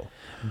 No.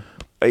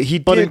 He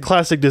But did. in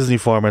classic Disney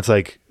form, it's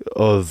like,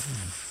 oh,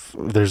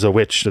 there's a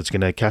witch that's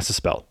going to cast a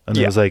spell. And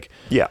it was like,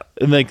 Yeah.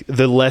 and like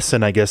the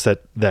lesson, I guess,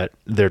 that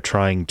they're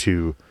trying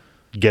to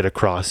get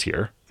across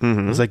here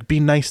is like, be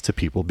nice to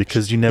people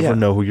because you never Yeah.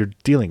 know who you're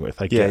dealing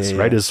with, I guess,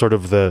 right? Is sort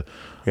of the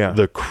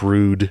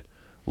crude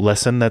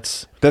lesson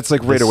that's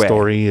like right the away.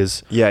 story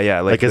is.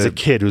 Yeah. Like as a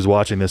kid who's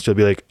watching this, you'll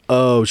be like,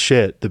 oh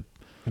shit,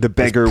 the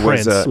beggar this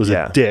prince was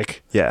a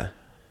dick. Yeah.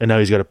 And now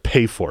he's got to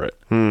pay for it.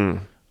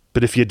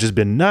 But if you had just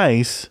been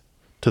nice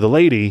to the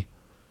lady,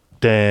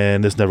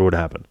 then this never would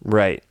have happened.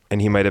 Right.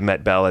 And he might have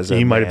met Belle as a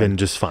He might have man. been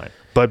just fine.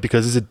 But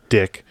because he's a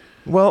dick,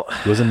 Well,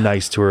 he wasn't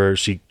nice to her.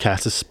 She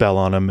cast a spell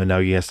on him, and now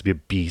he has to be a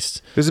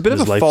beast. there's a bit of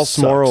His a life false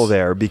sucks. moral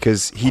there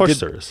because he course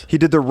there is.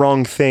 did the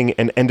wrong thing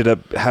and ended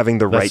up having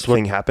the right That's what-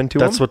 thing happen to him.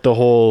 That's what the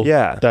whole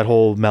that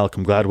whole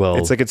Malcolm Gladwell.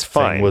 It's like, it's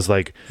thing fine. was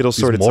like. It'll these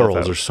sort itself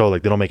morals out. are so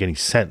like they don't make any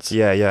sense.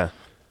 Yeah.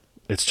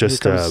 It's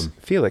just Here comes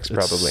Felix it's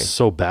probably.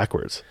 so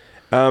backwards.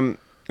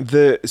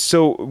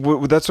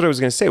 That's what I was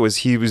going to say was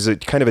he was a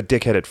kind of a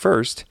dickhead at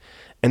first,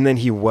 and then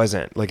he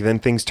wasn't. Like then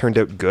things turned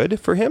out good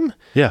for him.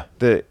 Yeah.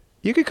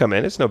 You could come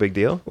in. It's no big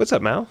deal. What's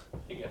up, Mal?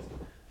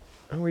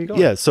 Oh, where are you going?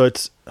 Yeah. So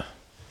it's.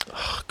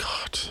 Oh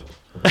God,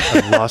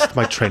 I lost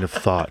my train of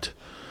thought.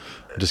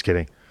 I'm just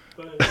kidding.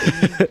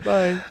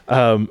 Bye.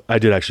 I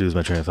did actually lose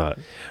my train of thought.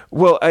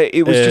 Well,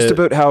 it was just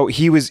about how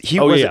he wasn't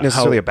yeah,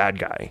 necessarily how- a bad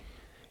guy.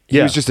 He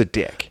was just a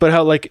dick. But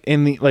how like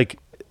in the like,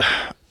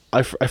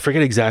 I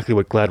forget exactly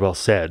what Gladwell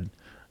said,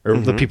 or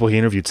the people he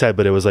interviewed said,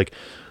 but it was like,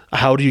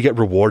 how do you get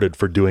rewarded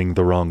for doing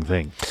the wrong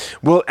thing?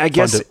 Well, I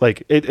guess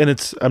like it, and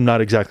it's I'm not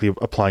exactly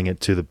applying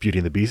it to the Beauty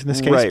and the Beast in this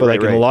case, Right, but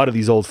like right, in a right. lot of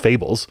these old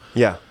fables,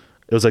 yeah.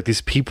 it was like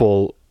these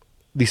people,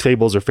 these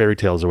fables or fairy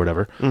tales or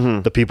whatever,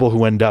 the people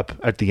who end up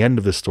at the end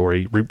of the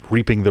story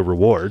reaping the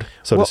reward,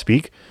 so Well, to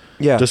speak,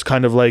 yeah. just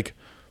kind of like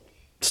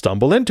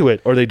stumble into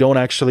it, or they don't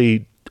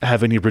actually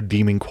have any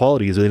redeeming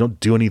qualities, or they don't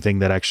do anything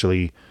that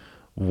actually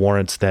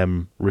warrants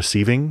them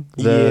receiving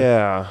I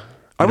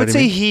would what I say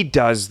mean? he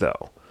does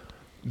though.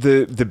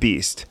 The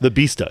Beast. The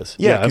Beast does.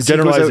 Yeah, I'm 'cause he goes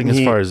out generalizing and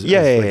as far as yeah.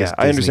 like, as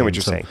I understand Disney what and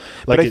you're some- saying,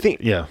 like but I it-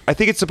 think I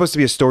think it's supposed to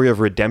be a story of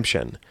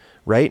redemption,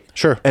 right?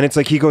 Sure. And it's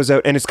like he goes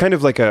out, and it's kind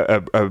of like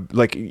a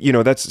like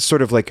that's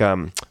sort of like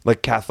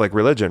Catholic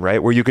religion,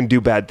 right? Where you can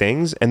do bad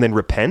things and then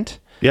repent,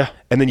 Yeah.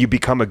 and then you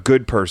become a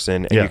good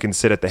person, and you can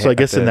sit at the. So I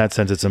guess at in the- that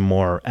sense, it's a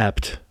more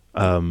apt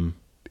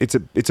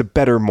it's a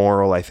better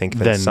moral, I think,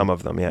 than some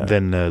of them. Yeah.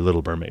 Than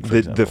Little Mermaid, for the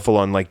example. full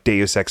on like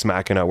Deus Ex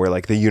Machina, where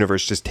like the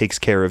universe just takes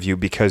care of you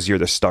because you're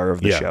the star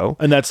of the show.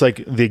 And that's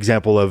like the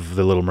example of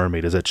the Little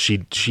Mermaid is that she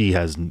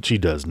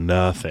does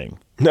nothing.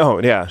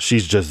 No, yeah,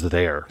 She's just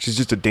there. she's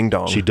just a ding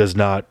dong. She does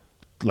not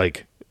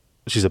like.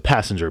 She's a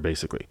passenger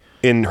basically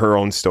in her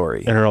own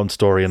story. in her own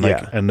story, and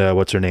like Yeah. and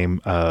what's her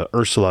name?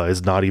 Ursula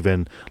is not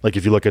even like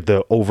if you look at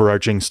the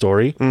overarching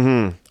story,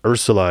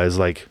 Ursula is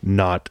like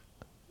not.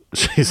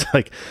 She's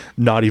like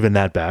not even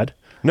that bad.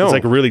 No. It's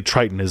like really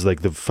Triton is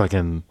like the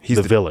fucking He's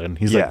the the- villain.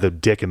 He's yeah. like the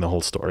dick in the whole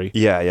story.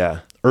 Yeah.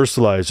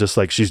 Ursula is just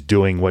like she's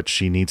doing what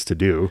she needs to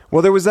do.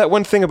 Well, there was that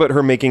one thing about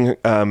her making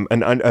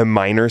a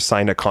minor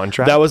sign a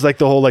contract. That was like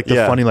the whole like the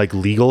Yeah. funny like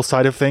legal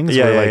side of things.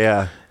 Yeah, where, yeah, like,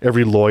 yeah.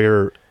 Every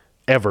lawyer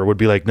ever would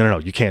be like, no,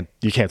 you can't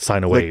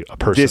sign away Like, a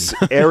person. This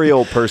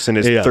Ariel person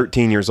is Yeah.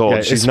 13 years old.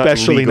 Yeah, She's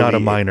especially not a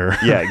legally- minor.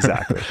 Yeah,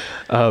 exactly.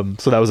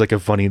 So that was like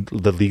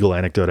the legal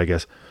anecdote, I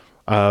guess.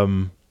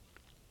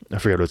 I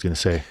forgot what I was going to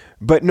say.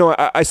 But no,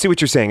 I see what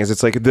you're saying. Is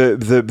it's like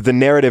the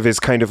narrative is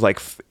kind of like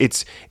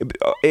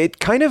it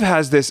kind of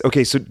has this.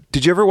 Okay, so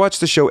did you ever watch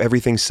the show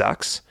Everything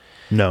Sucks?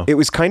 No, It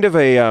was kind of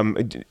a.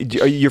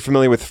 You're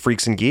familiar with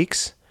Freaks and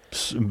Geeks?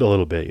 a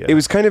little bit. Yeah. It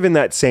was kind of in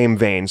that same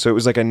vein. So it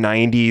was like a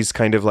 90s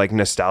kind of like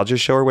nostalgia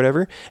show or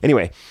whatever.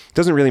 Anyway, it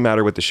doesn't really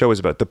matter what the show is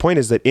about. The point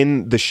is that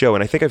in the show,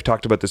 and I think I've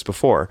talked about this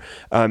before,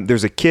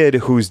 there's a kid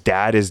whose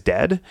dad is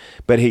dead,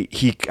 but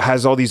he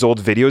has all these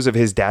old videos of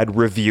his dad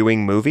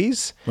reviewing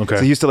movies. Okay.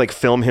 So he used to like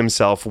film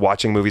himself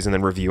watching movies and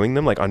then reviewing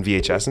them like on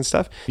VHS and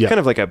stuff. Yeah. Kind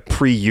of like a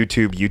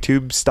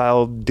pre-YouTube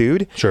style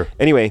dude. Sure.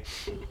 Anyway,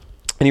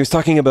 and he was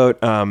talking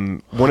about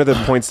one of the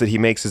points that he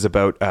makes is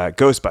about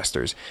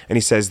Ghostbusters. And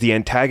he says the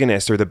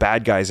antagonist or the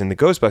bad guys in the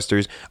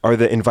Ghostbusters are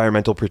the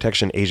Environmental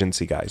Protection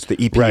Agency guys. The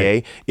EPA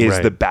Right. is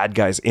Right. the bad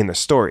guys in the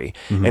story.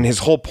 And his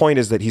whole point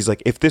is that he's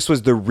like, if this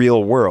was the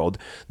real world,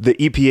 the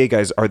EPA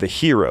guys are the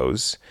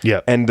heroes Yeah.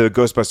 and the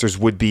Ghostbusters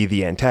would be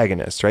the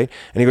antagonists, right?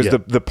 And he goes, Yeah.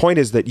 the point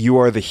is that you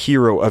are the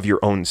hero of your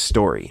own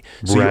story.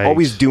 So you're Right,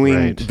 always doing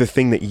right. the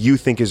thing that you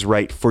think is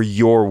right for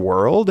your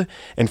world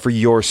and for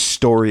your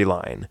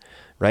storyline.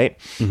 Right.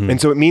 Mm-hmm.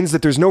 And so it means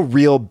that there's no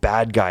real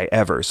bad guy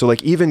ever. So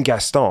like even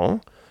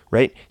Gaston,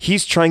 right?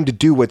 He's trying to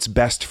do what's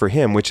best for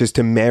him, which is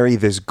to marry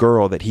this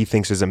girl that he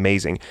thinks is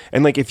amazing.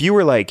 And like, if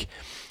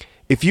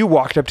you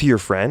walked up to your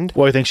friend,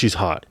 Well, I think she's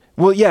hot.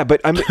 well, yeah,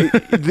 but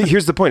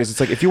here's the point is it's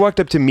like, if you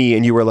walked up to me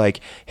and you were like,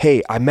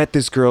 hey, I met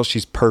this girl.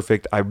 She's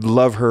perfect. I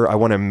love her. I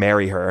want to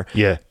marry her.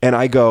 Yeah. And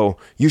I go,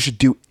 you should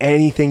do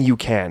anything you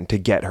can to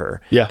get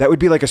her. Yeah. That would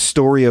be like a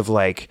story of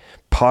like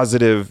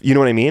positive, you know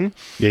what I mean?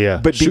 Yeah.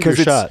 But Shoot because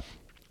your it's shot.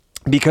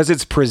 because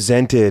it's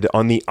presented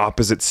on the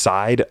opposite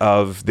side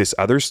of this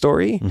other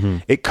story,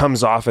 it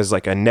comes off as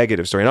like a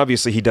negative story. And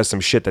obviously he does some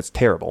shit that's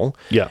terrible.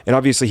 Yeah. And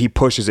obviously he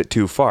pushes it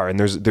too far, and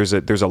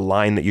there's a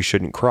line that you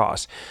shouldn't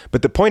cross.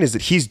 But the point is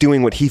that he's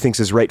doing what he thinks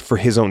is right for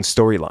his own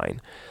storyline,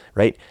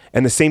 right?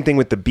 And the same thing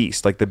with the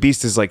Beast. Like the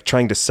Beast is like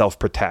trying to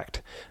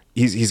self-protect.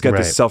 He's got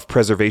Right. this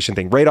self-preservation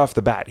thing right off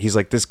the bat. He's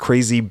like, this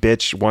crazy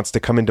bitch wants to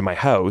come into my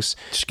house.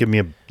 Just give me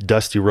a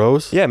Dusty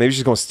Rose. Yeah, maybe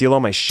she's going to steal all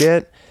my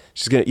shit.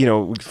 She's going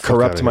to,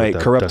 corrupt outta my here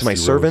with that Dusty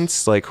Rose.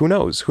 servants. Like, who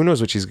knows? Who knows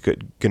what she's going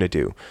to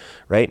do,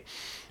 right?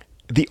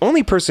 The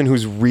only person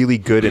who's really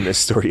good in this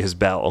story is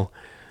Belle.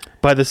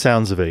 By the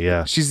sounds of it,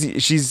 yeah.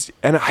 She's,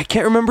 and I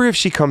can't remember if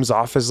she comes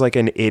off as like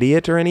an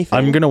idiot or anything.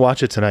 I'm gonna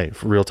watch it tonight.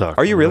 For real talk.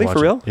 Are you I'm really gonna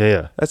for watch real? it.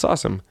 Yeah. That's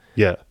awesome.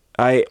 Yeah.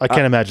 I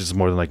can't imagine it's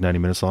more than like 90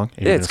 minutes long. 80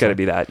 It's minutes got to long.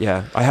 be that.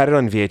 Yeah, I had it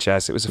on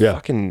VHS. It was a Yeah.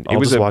 fucking. I'll it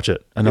was just a, watch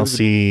it and it I'll was a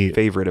see.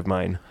 favorite of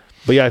mine.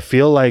 But yeah, I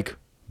feel like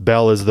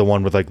Belle is the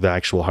one with like the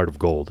actual heart of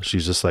gold.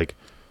 She's just like,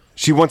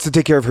 She wants to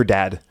take care of her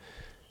dad.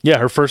 yeah,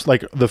 her first,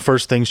 like the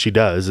first thing she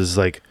does is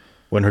like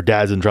when her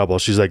dad's in trouble,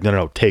 she's like,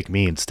 no, take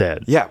me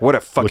instead. Yeah, what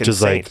a fucking Which is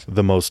saint. like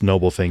the most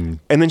noble thing.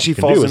 And then she you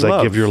can falls do in is like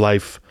love. give your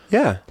life,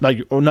 Yeah.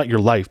 not your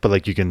life, but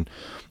like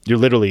you're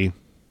literally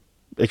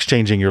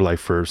exchanging your life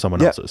for someone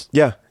Yeah. else's.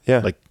 Yeah. Yeah.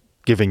 Like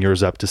giving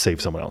yours up to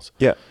save someone else.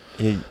 Yeah.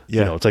 Yeah.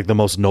 You know, it's like the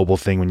most noble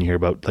thing when you hear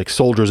about like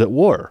soldiers at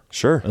war.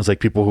 Sure. And it's like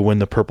people who win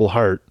the Purple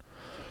Heart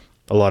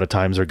a lot of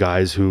times are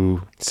guys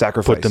who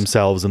Sacrifice. put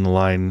themselves in the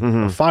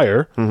line of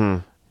fire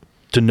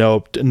to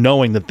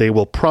knowing that they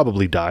will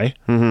probably die,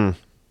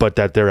 but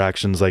that their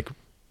actions, like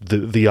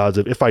the odds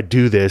of if I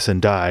do this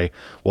and die,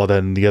 well,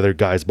 then the other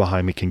guys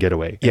behind me can get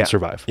away and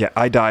survive. Yeah.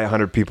 I die,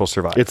 100 people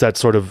survive. It's that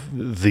sort of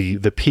the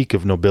peak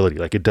of nobility.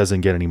 Like it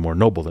doesn't get any more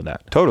noble than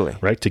that. Totally.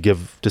 Right?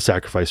 To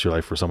sacrifice your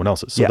life for someone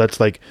else's. So Yeah. that's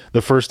like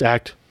the first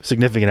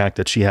significant act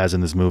that she has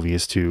in this movie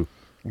is to,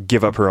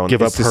 Give up her own.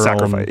 Give it's up to her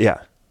sacrifice. own-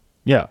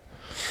 Yeah.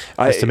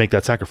 is to make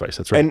that sacrifice.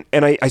 That's right.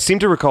 And I seem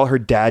to recall her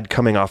dad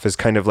coming off as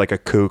kind of like a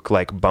kook,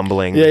 like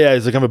bumbling. yeah.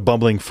 He's like kind of a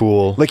bumbling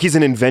fool. Like he's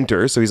an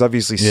inventor, so he's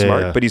obviously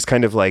smart, yeah. but he's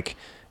kind of like,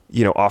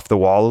 off the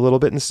wall a little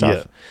bit and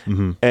stuff. Yeah.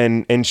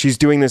 Mm-hmm. And she's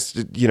doing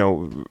this,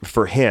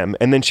 for him.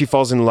 And then she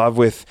falls in love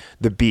with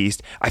the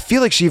Beast. I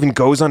feel like she even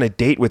goes on a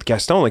date with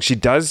Gaston. Like she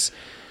does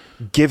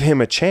give him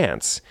a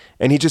chance,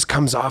 and he just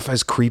comes off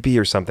as creepy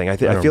or something. I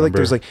feel like remember.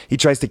 there's like he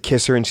tries to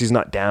kiss her and she's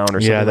not down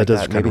or something. Yeah, that like does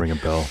that, kind of maybe. ring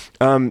a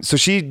bell. So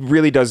she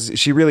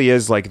really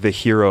is like the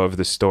hero of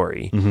the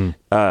story,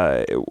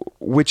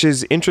 which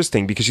is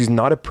interesting because she's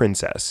not a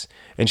princess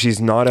and she's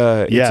not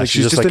a, it's Yeah, like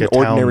she's just like an a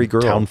ordinary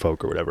girl. town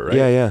folk or whatever, right?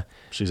 Yeah, yeah.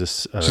 She's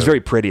She's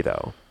very pretty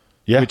though.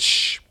 yeah.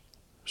 Which,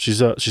 She's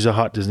a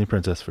hot Disney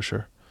princess for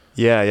sure.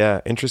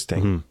 yeah. Interesting.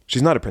 Mm-hmm.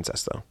 She's not a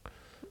princess though.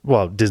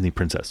 Well, Disney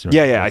princess. You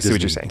Yeah, like I see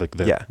what you're Disney, saying.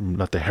 Like Yeah.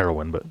 not the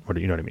heroine, but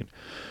you know what I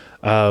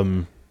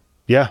mean.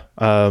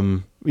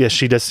 Yeah.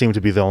 She does seem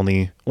to be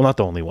not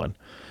the only one.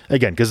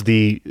 Again, because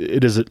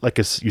it is like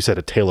you said,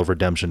 a tale of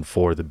redemption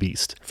for the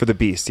Beast. For the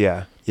Beast,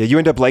 yeah. Yeah, you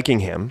end up liking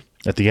him.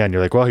 At the end,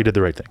 you're like, well, he did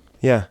the right thing.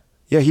 Yeah.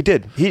 Yeah, he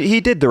did. He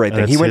did the right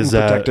thing. And He it's went his,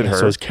 and protected her.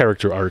 So his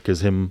character arc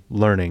is him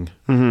learning,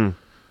 and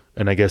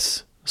I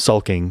guess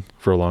sulking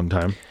for a long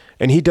time.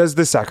 And he does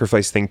the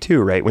sacrifice thing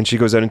too, right? When she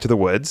goes out into the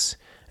woods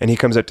and he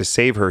comes out to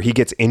save her, he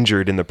gets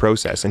injured in the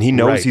process, and he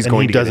knows Right, he's and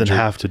going he to get doesn't injured.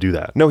 have to do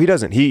that. No, he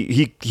doesn't.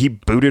 He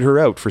booted her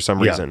out for some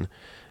Yeah. reason.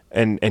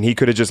 And he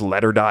could have just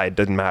let her die. It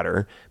doesn't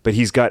matter. But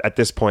he's got, at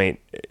this point,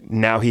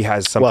 now he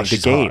has something to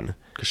she's gain. hot,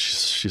 'cause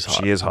she's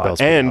hot. She is hot. Belle's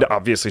pretty And hot.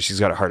 obviously she's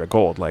got a heart of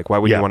gold. Like, why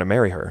would Yeah. you want to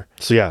marry her?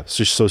 So yeah,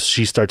 so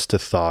she starts to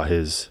thaw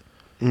his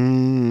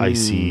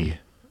icy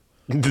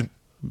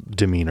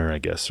demeanor, I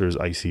guess, or his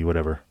icy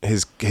whatever.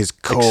 His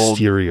cold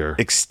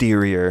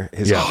Exterior.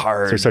 his Yeah.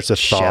 hard So he starts to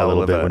thaw a shell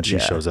little of bit when she yeah.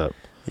 shows up.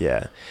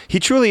 Yeah. He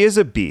truly is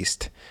a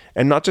beast.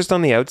 And not just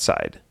on the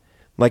outside.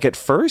 Like at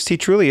first, he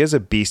truly is a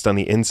beast on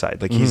the inside.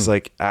 Like he's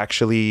like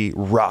actually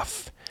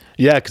rough.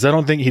 Yeah, because I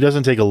don't think he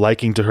doesn't take a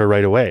liking to her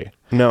right away.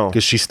 No.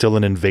 Because she's still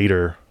an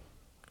invader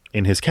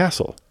in his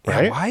castle, Yeah,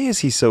 right? why is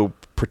he so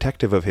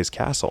protective of his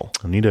castle?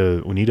 We need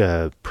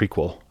a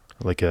prequel,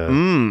 like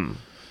an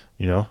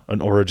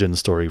origin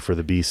story for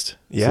the Beast.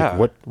 It's Yeah.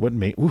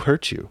 like, who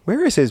hurt you?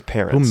 Where is his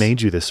parents? Who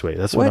made you this way?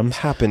 That's what What I'm.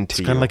 happened to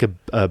It's kind you? of like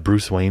a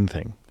Bruce Wayne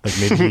thing.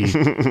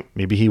 Like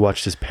maybe he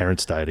watched his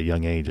parents die at a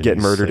young age. And Get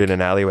he's murdered like, in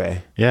an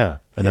alleyway. Yeah,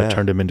 and that Yeah.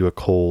 turned him into a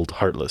cold,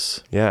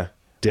 heartless. Yeah.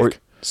 Dick.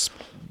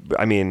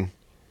 I mean,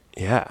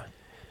 yeah.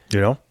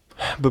 You know.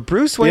 But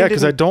Bruce Wayne Yeah,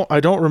 because didn't-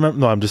 I don't remember.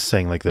 No, I'm just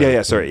saying like the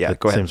Yeah, sorry, yeah, the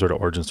go ahead. same sort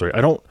of origin story. I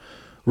don't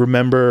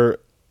remember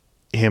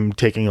him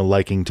taking a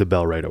liking to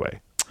Belle right away.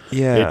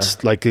 Yeah.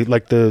 It's like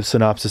the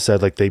synopsis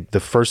said, like the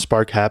first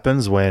spark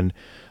happens when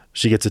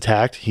she gets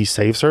attacked. He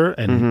saves her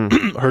and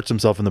Mm-hmm. hurts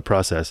himself in the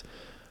process,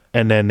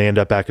 and then they end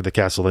up back at the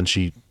castle. And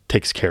she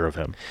takes care of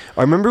him.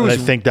 I remember it And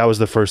was I think that was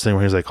the first thing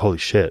where he was like, holy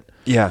shit.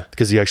 yeah,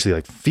 Because he actually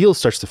like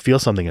starts to feel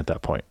something at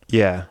that point.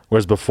 yeah.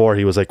 Whereas before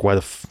he was like, why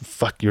the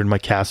fuck you're in my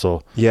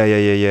castle? Yeah.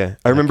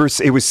 I remember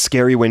it was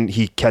scary when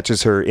he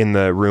catches her in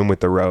the room with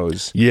the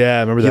rose. Yeah, I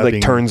remember He, that like,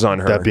 being, turns on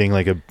her. That being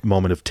like a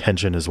moment of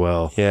tension as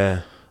well.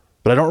 Yeah.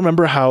 But I don't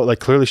remember how, like,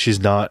 clearly she's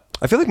not,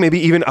 I feel like maybe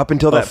even up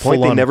until that point,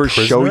 they full-on never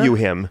show prisoner? you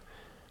him.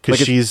 because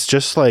Like, she's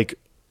just like,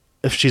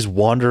 if she's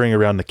wandering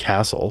around the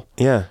castle,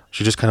 Yeah.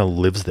 she just kind of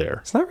lives there.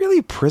 It's not really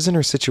a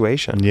prisoner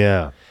situation.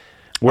 Yeah.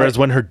 Whereas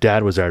when her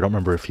dad was there, I don't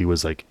remember if he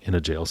was like in a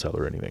jail cell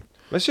or anything.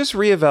 Let's just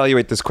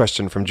reevaluate this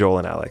question from Joel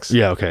and Alex.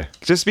 Yeah, okay.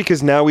 Just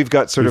because now we've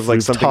got sort of like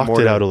We've something talked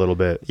more it to- out a little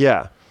bit.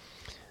 Yeah.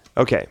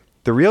 Okay.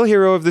 The real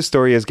hero of the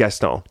story is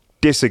Gaston.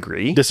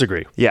 Disagree.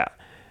 Disagree. Yeah.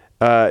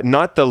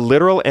 Not the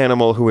literal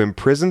animal who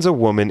imprisons a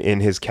woman in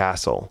his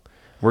castle.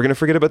 We're gonna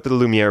forget about the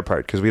Lumiere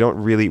part because we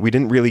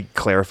didn't really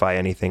clarify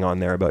anything on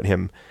there about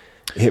him.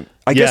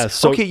 I guess.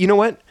 so okay, you know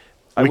what?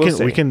 I will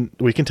say,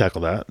 we can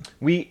tackle that.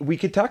 we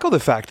could tackle the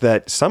fact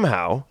that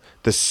somehow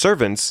the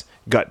servants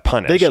got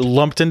punished. They get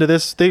lumped into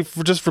this.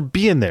 Just for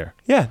being there.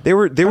 yeah. They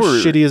were How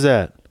shitty is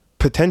that?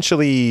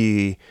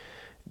 potentially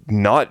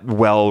not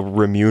well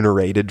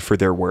remunerated for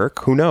their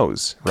work. Who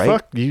knows, right?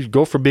 Fuck, you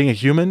go from being a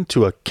human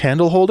to a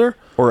candle holder.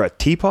 Or a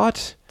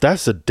teapot.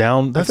 That's a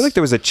down. I feel like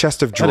there was a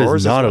chest of that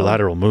drawers. is not as a well.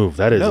 lateral move.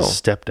 That is No. a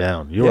step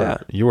down. Yeah.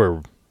 You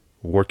are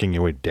working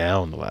your way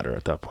down the ladder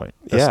at that point.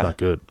 That's Yeah. not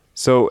good.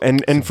 So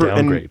and It's a for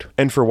downgrade.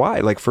 and for why?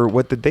 Like for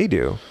what did they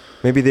do?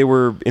 Maybe they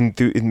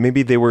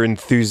were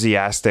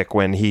enthusiastic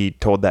when he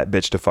told that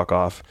bitch to fuck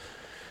off.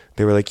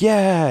 They were like,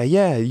 yeah,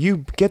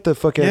 you get the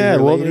fuck out Yeah, of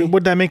here, well, lady.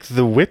 would that make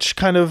the witch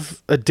kind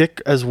of a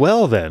dick as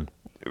well then?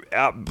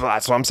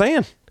 That's what I'm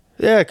saying.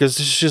 Yeah, because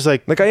she's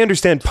like, Like I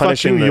understand fuck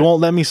punishing. you, you won't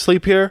let me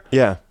sleep here?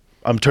 Yeah,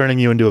 I'm turning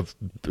you into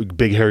a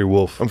big hairy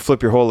wolf.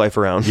 flip your whole life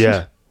around.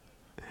 Yeah.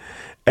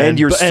 and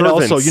your and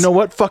also, servants. you know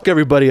what? Fuck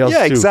everybody else. Yeah,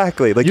 too.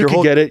 exactly. Like you your can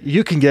whole- get it.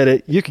 You can get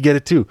it. You can get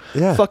it too.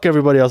 Yeah. Fuck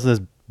everybody else in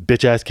this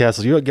bitch ass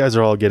castle. You guys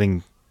are all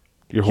getting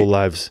your whole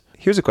lives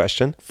Here's a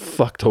question: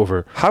 fucked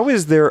over. how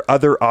is there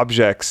other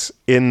objects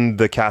in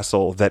the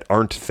castle that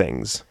aren't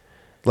things?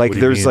 Like What do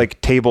you there's mean?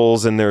 like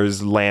tables and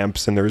there's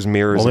lamps and there's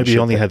mirrors. Well, and maybe he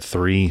shit only that- had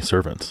 3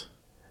 servants.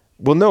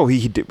 Well, no,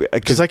 he did It's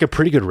because like a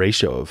pretty good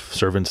ratio of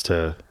servants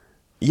to.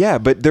 yeah,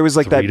 but there was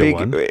like 3 that to big.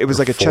 1 It was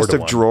or like a 4 chest to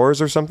of 1.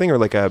 drawers or something, or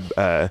like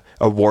a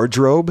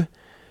wardrobe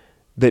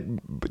that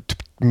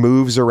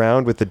moves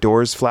around with the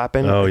doors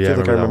flapping. Oh, yeah, I feel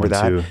like I remember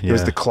that. one too. There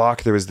was Yeah. the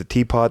clock, there was the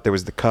teapot, there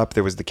was the cup,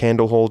 there was the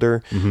candle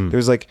holder. Mm-hmm. There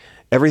was like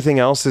everything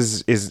else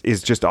is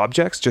just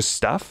objects, just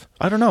stuff.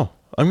 I don't know.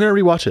 I'm gonna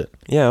rewatch it.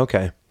 Yeah.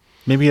 Okay.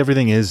 Maybe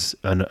everything is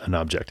an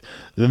object.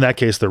 In that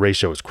case, the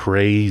ratio is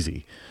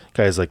crazy.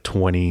 Guy has like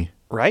 20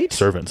 Right.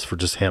 servants for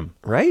just him.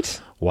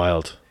 Right.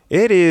 Wild.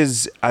 It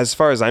is, as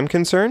far as I'm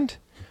concerned,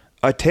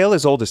 a tale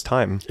as old as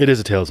time. It is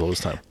a tale as old as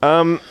time.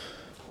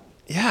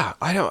 Yeah,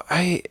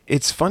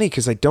 it's funny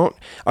because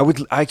I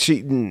would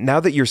actually, now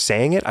that you're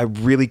saying it, I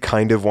really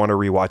kind of want to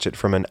rewatch it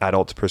from an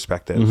adult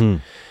perspective, Mm-hmm.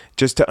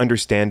 just to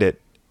understand it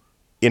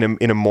in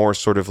a more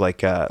sort of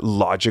like a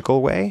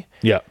logical way.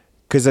 Yeah.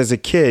 Because as a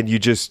kid, you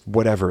just,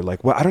 whatever,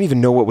 like, well, I don't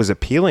even know what was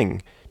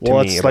appealing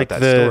to me about that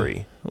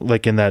story.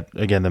 Like in that,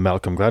 again, the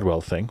Malcolm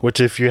Gladwell thing, which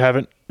if you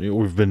haven't,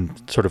 we've been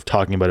sort of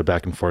talking about it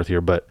back and forth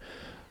here, but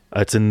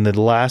it's in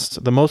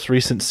the most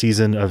recent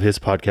season of his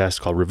podcast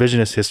called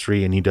Revisionist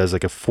History. And he does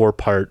like a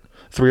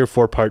 3 or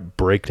 4 part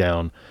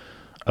breakdown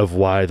of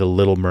why The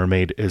Little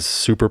Mermaid is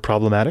super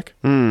problematic.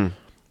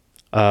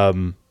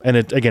 And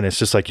it's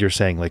just like you're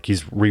saying, like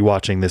he's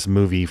rewatching this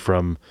movie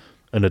from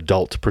an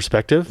adult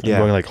perspective and Yeah.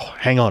 going like,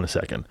 hang on a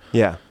second.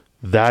 Yeah.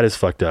 That is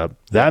fucked up.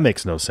 That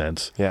makes no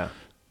sense. Yeah.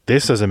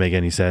 This doesn't make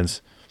any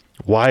sense.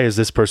 Why is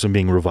this person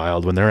being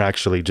reviled when they're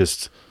actually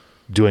just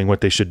doing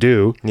what they should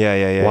do?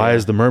 Yeah. Why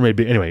is the mermaid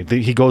anyway,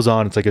 he goes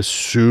on, it's like a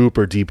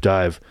super deep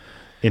dive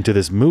into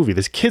this movie,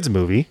 this kid's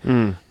movie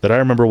that I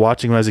remember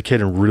watching when I was a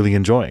kid and really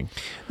enjoying.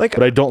 Like-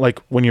 but I don't like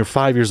when you're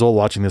 5 years old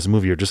watching this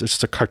movie, it's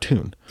just a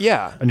cartoon.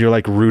 Yeah. And you're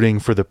like rooting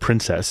for the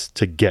princess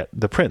to get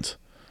the prince.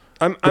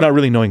 I'm But not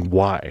really knowing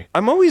why.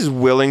 I'm always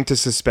willing to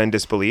suspend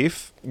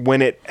disbelief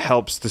when it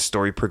helps the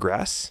story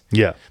progress.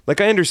 Yeah. Like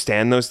I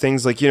understand those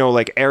things, like, you know,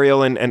 like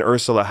Ariel and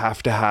Ursula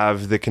have to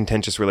have the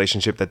contentious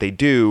relationship that they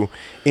do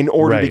in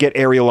order to Right. get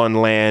Ariel on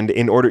land,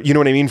 in order, you know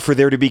what I mean, for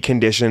there to be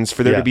conditions,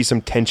 for there Yeah. to be some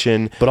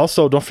tension. But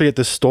also, don't forget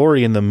the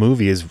story in the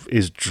movie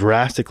is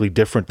drastically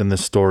different than the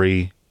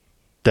story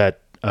that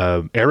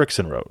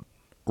Erickson wrote.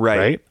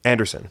 Right?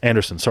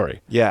 Anderson,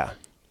 sorry. yeah.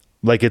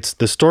 Like it's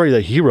the story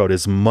that he wrote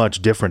is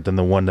much different than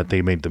the one that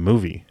they made the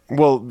movie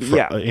Well,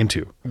 yeah,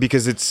 into.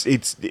 because it's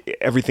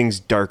everything's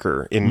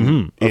darker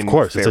in Of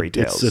course, fairy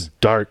it's tales. a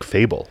dark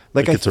fable.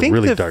 Like it's I think a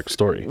really the- dark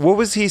story. What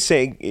was he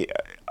saying?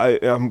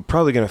 I'm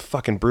probably gonna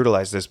fucking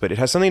brutalize this, but it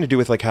has something to do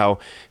with like how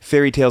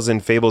fairy tales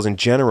and fables in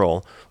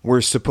general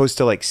were supposed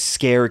to like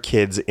scare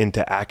kids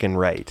into acting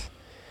right.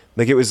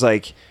 Like it was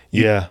like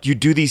You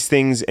do these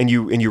things and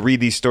you read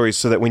these stories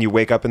so that when you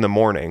wake up in the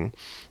morning,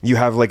 you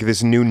have like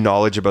this new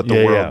knowledge about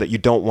the world that you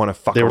don't want to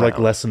fuck They were around. like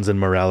lessons in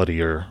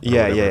morality or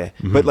whatever.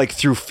 Mm-hmm. But like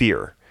through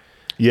fear.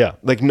 Yeah.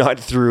 Like not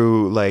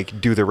through like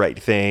do the right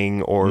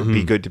thing or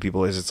be good to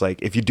people. It's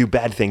like if you do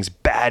bad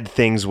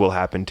things will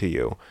happen to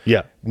you.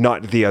 Yeah.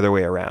 Not the other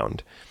way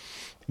around.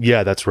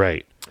 Yeah, that's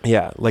right.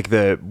 Yeah, like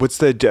what's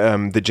the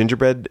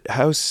gingerbread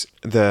house,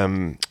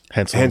 the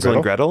Hansel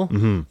and Gretel.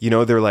 Mm-hmm. You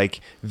know, they're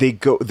like they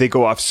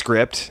go off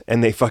script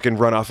and they fucking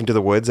run off into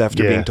the woods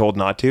after being told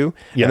not to,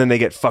 and then they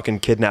get fucking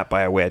kidnapped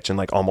by a witch and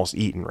like almost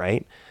eaten,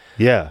 right?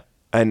 Yeah,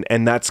 and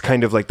that's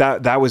kind of like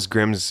that was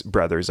Grimm's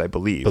brothers, I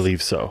believe.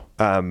 Believe so.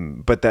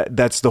 But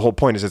that's the whole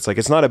point. Is it's like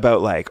it's not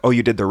about like, oh,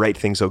 you did the right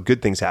thing so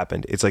good things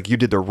happened. It's like you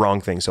did the wrong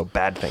thing so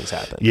bad things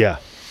happened. Yeah,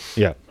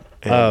 yeah.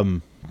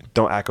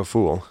 Don't act a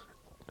fool.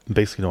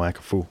 Basically, don't act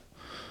a fool.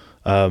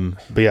 But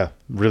yeah,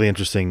 really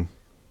interesting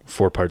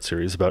 4-part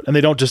series about, and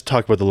they don't just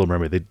talk about the Little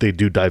Mermaid. They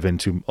do dive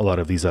into a lot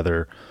of these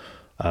other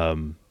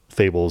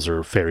fables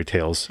or fairy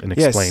tales and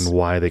explain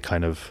why they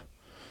kind of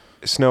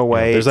Snow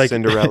White, there's like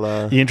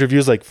Cinderella. He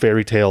interviews like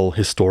fairy tale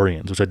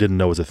historians, which I didn't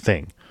know was a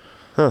thing.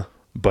 Huh.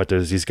 But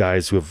there's these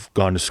guys who have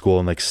gone to school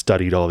and like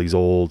studied all these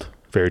old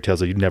fairy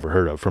tales that you'd never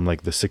heard of from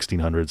like the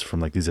 1600s,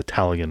 from like these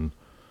Italian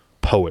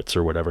poets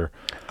or whatever.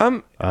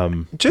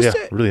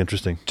 Really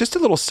interesting. Just a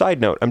little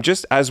side note. I'm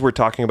just, as we're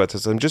talking about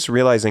this, I'm just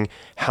realizing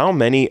how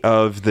many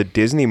of the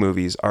Disney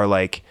movies are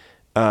like,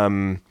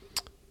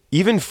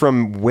 even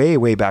from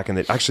way back in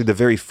the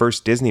very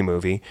first Disney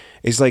movie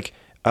is like,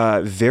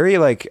 very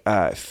like,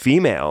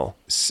 female,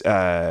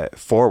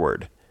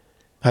 forward.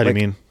 How do you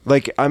mean?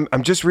 Like,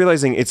 I'm just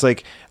realizing it's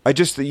like,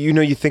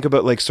 you think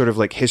about like sort of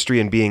like history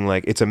and being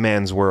like, it's a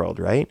man's world,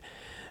 right?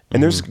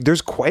 And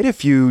there's quite a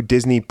few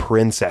Disney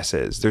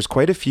princesses. There's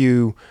quite a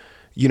few,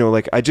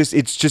 like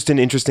it's just an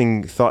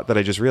interesting thought that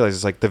I just realized.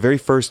 It's like the very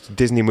first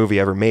Disney movie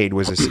ever made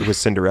was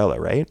Cinderella,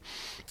 right?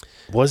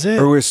 Was it?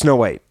 Or was Snow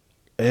White?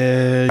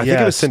 I think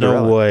it was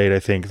Cinderella. Snow White. I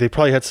think they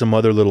probably had some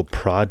other little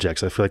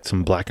projects. I feel like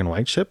some black and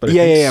white shit. But I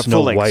think Yeah. Snow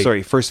Full length. White,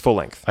 Sorry, first full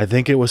length. I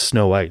think it was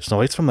Snow White. Snow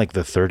White's from like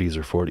the 30s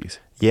or 40s.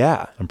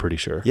 Yeah. I'm pretty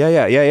sure.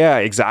 Yeah,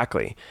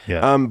 exactly.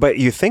 Yeah. But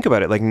you think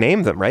about it, like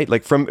name them, right?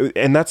 Like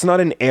and that's not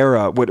an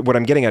era. What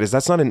I'm getting at is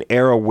that's not an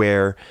era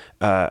where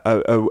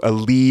a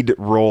lead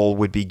role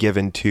would be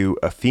given to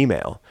a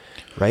female,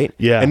 right?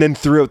 Yeah. And then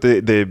throughout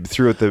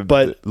the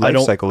But life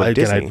cycle of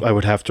Disney, I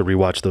would have to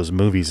rewatch those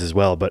movies as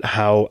well. But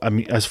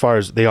as far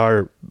as they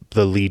are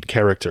the lead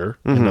character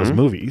in those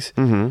movies,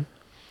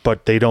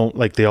 but they don't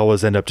they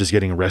always end up just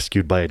getting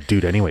rescued by a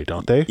dude anyway,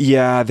 don't they?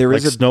 yeah, there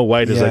is Like Snow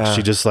White is like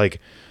she just like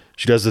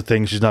she does the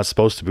thing she's not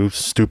supposed to do.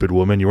 Stupid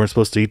woman, you weren't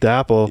supposed to eat the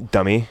apple.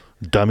 dummy.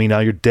 Now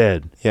you're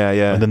dead. Yeah.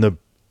 And then the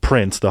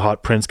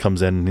hot prince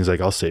comes in and he's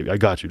like, I'll save you. I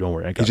got you. Don't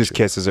worry. I got He just you.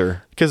 kisses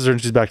her. Kisses her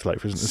and she's back to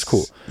life. It's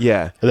cool.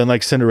 Yeah. And then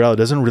like Cinderella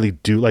doesn't really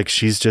do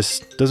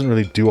doesn't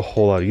really do a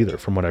whole lot either,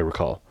 from what I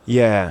recall.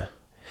 Yeah.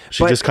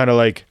 She just kind of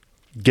like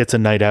gets a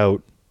night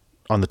out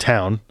on the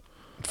town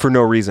For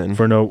no reason.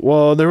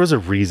 well, there was a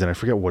reason. I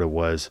forget what it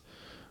was.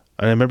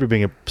 And I remember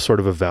being a sort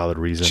of a valid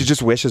reason. She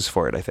just wishes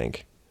for it, I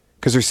think.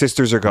 Because her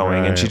sisters are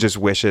going and she Right. just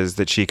wishes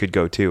that she could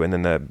go too. And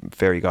then the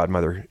fairy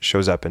godmother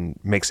shows up and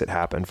makes it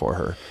happen for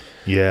her.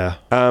 Yeah.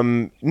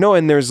 No,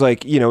 and there's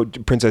like,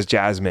 Princess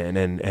Jasmine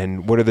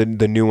and what are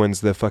the new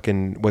ones? The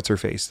fucking, what's her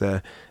face?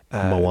 The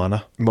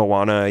Moana.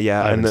 Moana,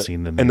 yeah. I and haven't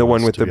seen the new and the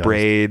one ones, with to the be honest.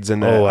 braids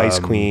and the Ice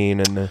Queen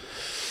and the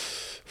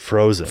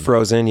Frozen.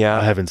 Frozen, yeah.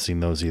 I haven't seen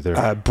those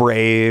either.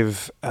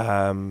 Brave.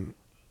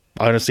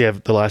 Honestly,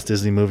 the last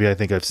Disney movie I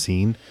think I've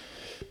seen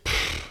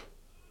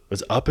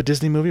was Up a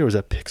Disney movie or was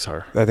that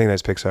Pixar? I think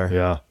that's Pixar.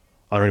 Yeah.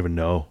 I don't even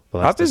know. The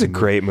last Up is a Disney movie.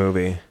 great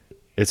movie.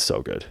 It's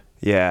so good.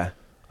 Yeah.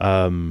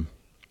 I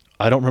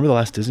don't remember the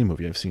last Disney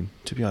movie I've seen,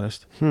 to be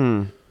honest.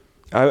 It's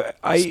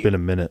been a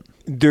minute.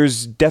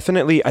 There's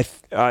definitely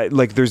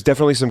there's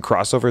definitely some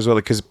crossover as well,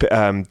 because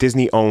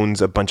Disney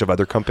owns a bunch of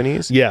other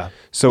companies. Yeah.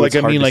 So it's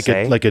hard to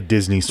say. like a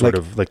Disney sort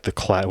of like the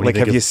class. Like,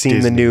 have you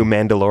seen the new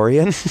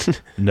Mandalorian?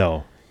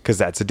 No. Because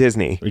that's a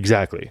Disney.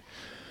 Exactly.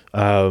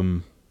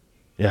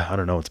 Yeah, I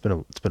don't know. It's been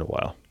a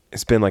while.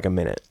 It's been like a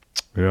minute.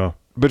 Yeah.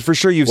 But for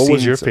sure you've What seen.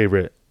 was your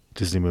favorite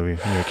Disney movie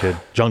when you were a kid?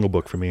 Jungle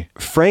Book for me.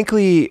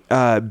 Frankly,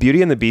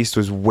 Beauty and the Beast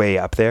was way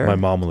up there. My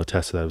mom will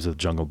attest to that. It was the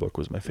Jungle Book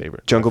was my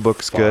favorite. Jungle By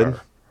Book's far. good.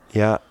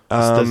 Yeah.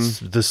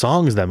 The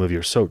songs in that movie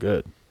are so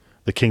good.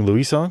 The King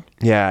Louis song,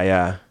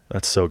 Yeah.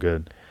 that's so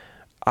good.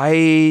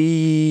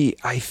 I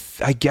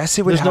guess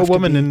it would There's have no to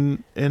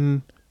woman be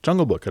in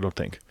Jungle Book, I don't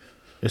think.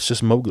 It's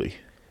just Mowgli.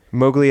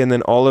 Mowgli, and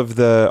then all of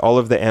the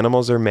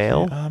animals are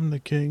male. I'm the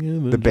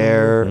king of The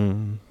bear,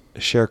 jungle.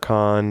 Shere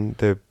Khan,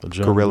 the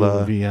jungle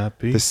gorilla,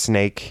 VIP. the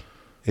snake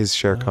is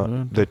Shere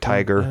Khan, the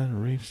tiger.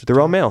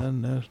 They're all male.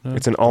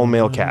 It's an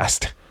all-male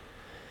cast.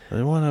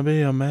 They want to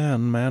be a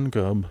man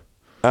cub.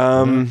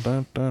 Yeah,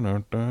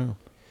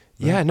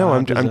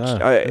 no,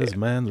 This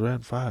man's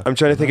red fire. I'm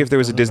trying to think if there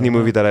was a Disney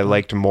movie that I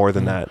liked more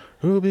than that.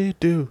 Ruby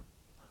doo,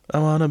 I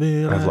wanna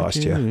be like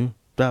lost you.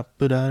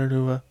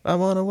 Da-ba-da-da-da-da. I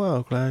wanna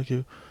walk like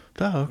you,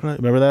 talk like.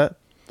 Remember that?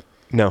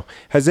 No.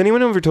 Has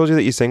anyone ever told you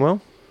that you sing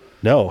well?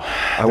 No.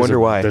 I wonder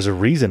why. There's a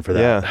reason for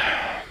that.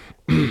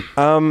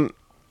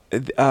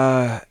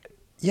 Yeah.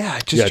 Yeah,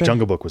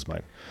 Jungle Book was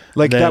mine.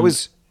 Like Then- that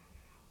was.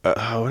 Would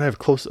I have a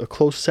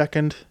close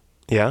second?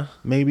 Yeah.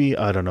 Maybe,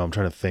 I don't know. I'm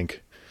trying to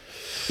think.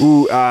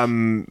 Ooh,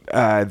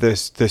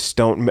 the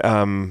stone,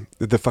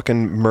 the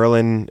fucking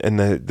Merlin and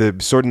the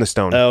Sword in the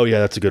Stone. Oh yeah,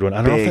 that's a good one. I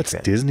don't know Big if that's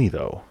fan. Disney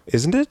though.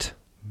 Isn't it?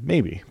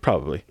 Maybe,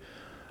 probably.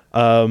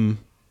 I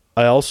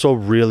also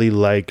really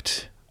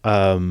liked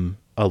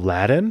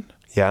Aladdin,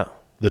 Yeah.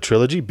 the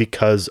trilogy,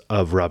 because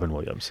of Robin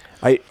Williams.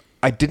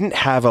 I didn't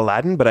have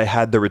Aladdin, but I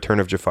had The Return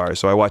of Jafar,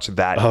 so I watched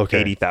that Okay.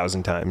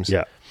 80,000 times.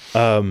 Yeah.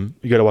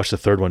 You got to watch the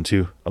third one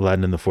too,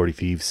 Aladdin and the 40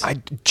 Thieves.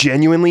 I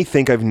genuinely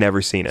think I've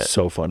never seen it.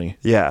 So funny.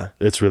 Yeah.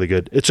 It's really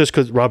good. It's just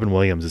because Robin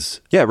Williams is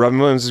Yeah, Robin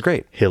Williams is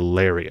great.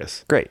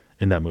 hilarious. Great.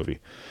 In that movie.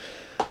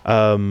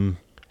 And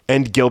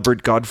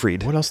Gilbert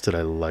Gottfried. What else did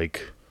I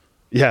like?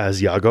 Yeah,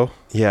 as Iago,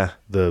 Yeah.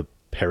 the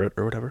parrot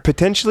or whatever.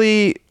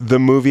 Potentially the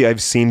movie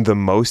I've seen the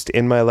most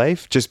in my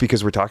life, just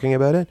because we're talking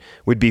about it,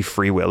 would be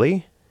Free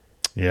Willy.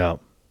 Yeah.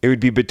 It would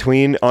be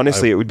between,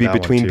 honestly, it would be that one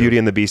between too. Beauty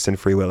and the Beast and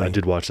Free Willy. I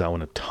did watch that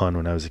one a ton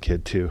when I was a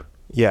kid too.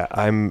 Yeah,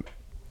 I'm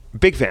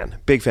big fan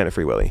of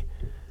Free Willy.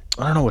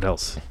 I don't know what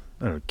else.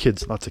 I don't know.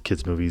 Kids, lots of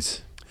kids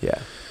movies. Yeah.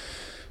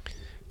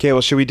 Okay,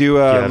 well, should we do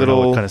I a don't know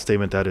little... what kind of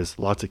statement that is.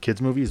 Lots of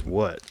kids movies?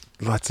 What?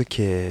 Lots of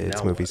kids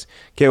Now movies.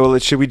 Okay, well,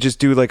 should we just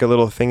do like a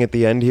little thing at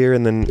the end here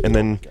and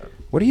then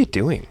what are you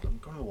doing? I'm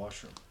going to the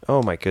washroom.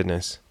 Oh my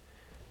goodness.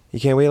 You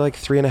can't wait like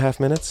 3.5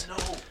 minutes?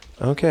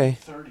 No. Okay.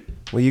 30.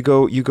 Well, you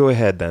go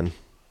ahead then.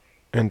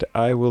 And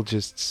I will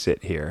just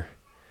sit here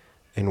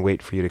and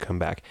wait for you to come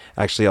back.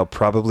 Actually, I'll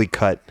probably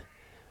cut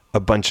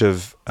a bunch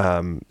of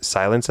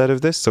silence out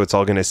of this, so it's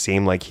all going to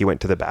seem like he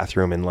went to the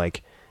bathroom in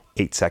like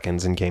 8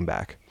 seconds and came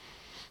back.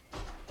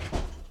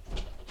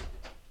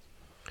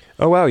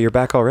 Oh, wow, you're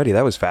back already.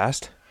 That was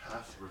fast.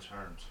 Half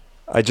returned.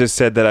 I just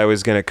said that I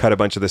was going to cut a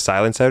bunch of the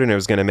silence out, and it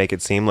was going to make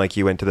it seem like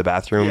you went to the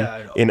bathroom Yeah,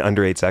 I know. in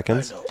under 8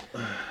 seconds.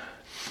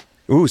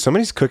 Ooh,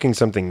 somebody's cooking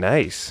something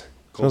nice.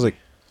 Smells like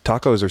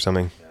tacos or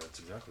something. Yeah, that's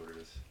exactly what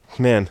it is.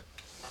 Man.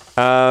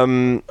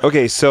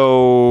 Okay,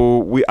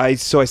 so I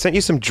sent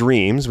you some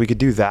dreams. We could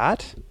do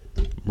that.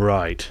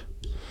 Right.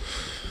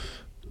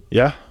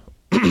 Yeah.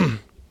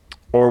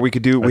 Or we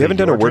could do... We they haven't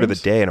done a your word of the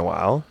dreams? day in a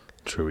while.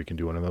 Sure, we can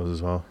do one of those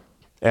as well.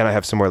 And I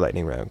have some more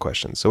lightning round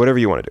questions. So whatever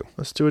you want to do.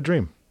 Let's do a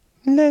dream.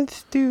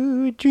 Let's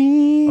do a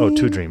dream. Oh,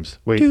 2 dreams.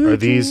 Wait, Two are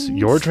these dreams.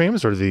 your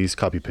dreams or are these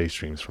copy-paste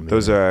dreams from the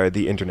Those internet? are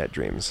the internet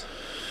dreams.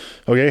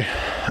 Okay.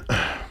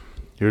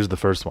 Here's the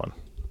first one.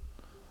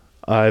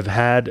 I've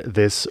had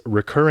this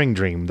recurring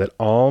dream that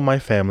all my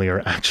family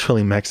are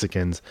actually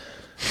Mexicans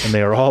and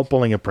they are all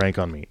pulling a prank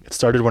on me. It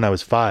started when I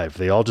was 5.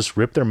 They all just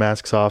rip their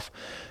masks off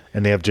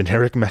and they have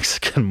generic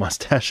Mexican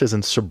mustaches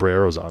and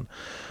sombreros on.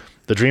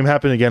 The dream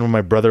happened again when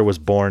my brother was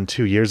born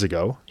 2 years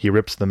ago. He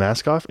rips the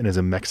mask off and is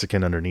a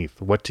Mexican underneath.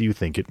 What do you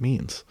think it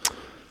means?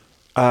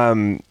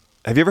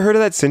 Have you ever heard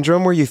of that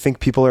syndrome where you think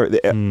people are...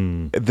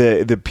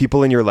 The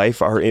people in your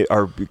life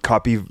are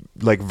copy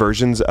like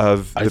versions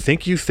of... I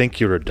think you think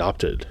you're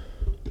adopted,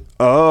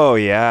 Oh,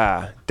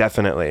 yeah.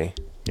 Definitely.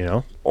 you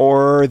know?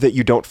 Or that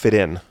you don't fit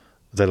in.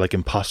 Is that like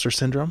imposter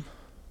syndrome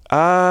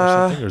or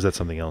something? Or is that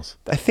something else?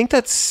 I think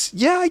that's,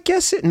 yeah, I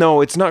guess it.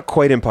 No, it's not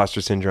quite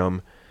imposter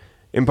syndrome.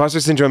 Imposter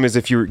syndrome is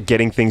if you're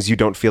getting things you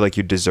don't feel like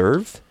you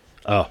deserve.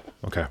 Oh,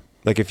 okay.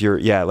 Like if you're,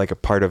 yeah, like a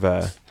part of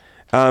a,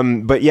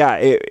 but yeah,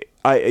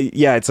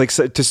 it's like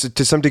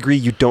to some degree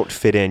you don't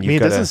fit in. I mean, it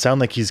doesn't sound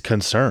like he's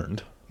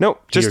concerned. No,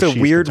 just He or a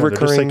she's weird concerned. They're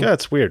just recurring. like, yeah,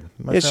 it's weird.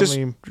 My It's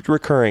family- just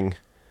recurring.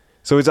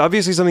 So it's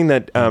obviously something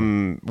that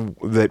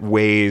that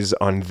weighs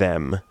on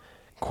them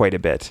quite a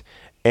bit.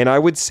 And I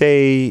would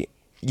say,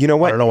 you know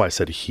what? I don't know why I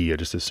said he. I'm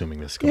just assuming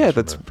this. Comes Yeah,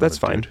 from that's a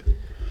fine.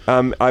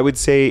 dude. I would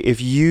say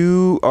if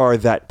you are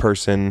that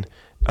person,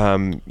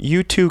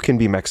 you too can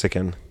be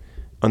Mexican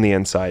on the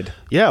inside.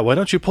 Yeah, why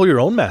don't you pull your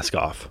own mask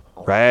off?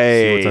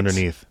 Right. See what's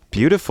underneath.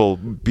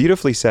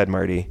 Beautifully said,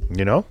 Marty.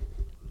 You know?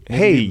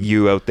 Hey,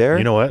 you out there.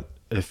 You know what?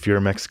 If you're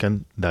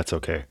Mexican, that's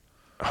okay.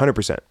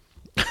 100%.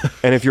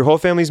 And if your whole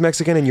family's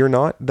Mexican and you're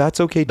not, that's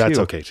okay too. That's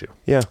okay too.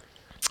 Yeah.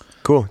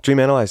 Cool. Dream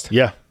analyzed.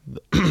 Yeah.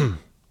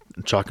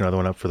 Chalk another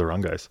one up for the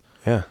wrong guys.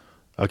 Yeah.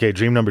 Okay,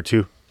 dream number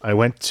 2. I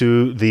went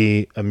to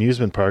the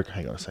amusement park.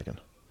 Hang on a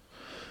second.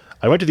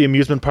 I went to the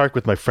amusement park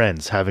with my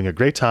friends, having a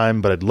great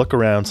time, but I'd look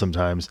around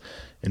sometimes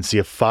and see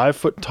a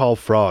 5-foot-tall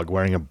frog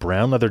wearing a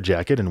brown leather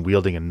jacket and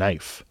wielding a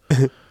knife.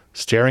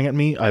 Staring at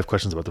me. I have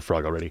questions about the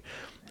frog already.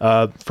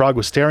 Frog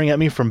was staring at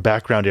me from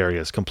background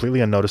areas,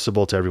 completely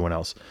unnoticeable to everyone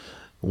else.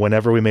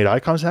 Whenever we made eye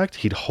contact,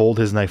 he'd hold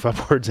his knife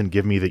upwards and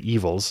give me the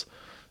evil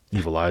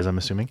eyes, I'm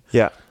assuming.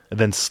 Yeah. And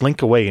then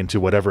slink away into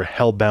whatever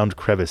hellbound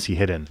crevice he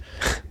hid in.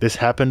 This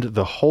happened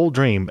the whole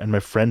dream, and my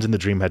friends in the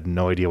dream had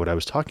no idea what I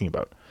was talking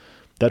about.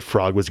 That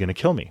frog was going to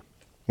kill me.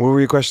 What were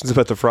your questions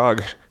about the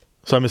frog?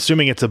 So I'm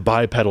assuming it's a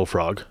bipedal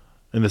frog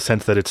in the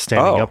sense that it's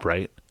standing Oh.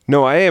 upright.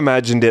 No, I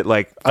imagined it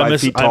like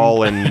 5 feet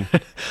tall and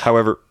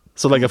however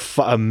So like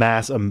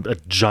a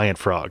giant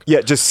frog.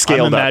 Yeah, just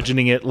scaled I'm up.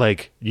 imagining it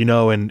like, in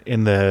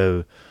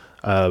the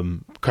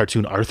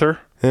cartoon Arthur,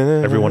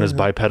 everyone is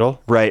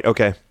bipedal. Right.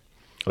 Okay.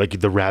 Like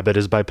the rabbit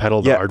is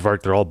bipedal, the Yeah.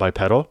 aardvark, they're all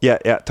bipedal. Yeah.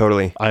 Yeah.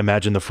 Totally. I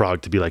imagine the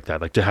frog to be like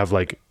that, like to have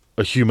like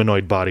a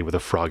humanoid body with a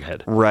frog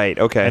head. Right.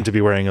 Okay. And to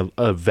be wearing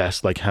a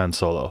vest like Han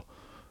Solo.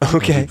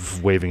 Okay.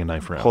 Waving a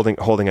knife around.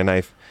 Holding a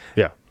knife.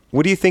 Yeah.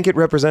 What do you think it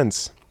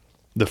represents?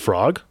 The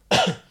frog?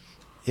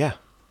 Yeah.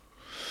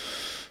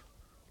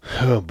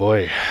 Oh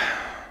boy.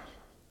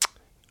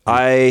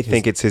 I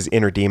think it's his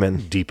inner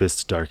demon.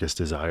 Deepest, darkest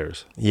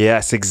desires.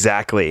 Yes,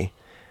 exactly.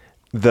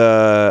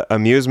 The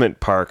amusement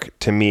park,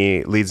 to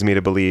me, leads me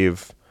to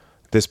believe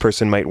this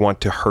person might want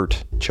to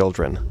hurt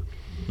children.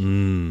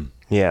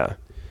 Yeah.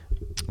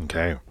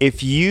 Okay.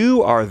 If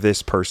you are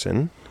this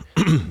person,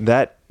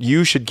 that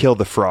you should kill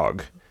the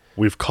frog.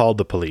 We've called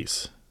the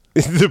police.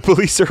 The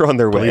police are on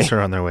their way. Police are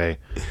on their way.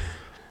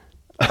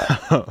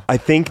 I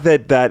think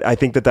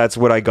that's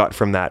what I got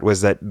from that,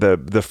 was that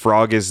the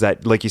frog is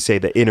that, like you say,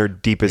 the inner,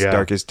 deepest,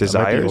 darkest I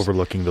might be desires.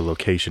 overlooking the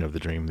location of the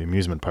dream. The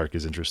amusement park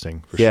is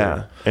interesting for Yeah,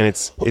 sure. and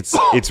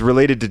it's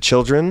related to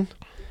children,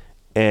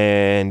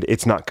 and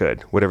it's not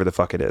good. Whatever the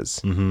fuck it is.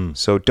 Mm-hmm.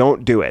 So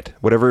don't do it.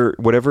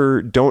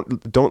 Whatever.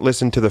 Don't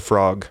listen to the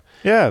frog.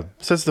 Yeah.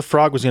 Says the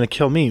frog was going to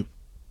kill me.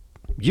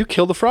 You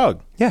kill the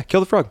frog. Yeah,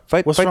 kill the frog.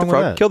 Fight What's the wrong with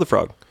frog. that? Don't let the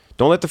frog.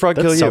 Don't let the frog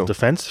That's kill you.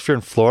 self-defense. If you're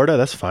in Florida,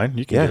 that's fine.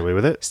 You can Yeah, get away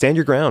with it. Stand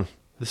your ground.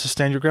 This is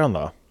stand your ground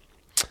law.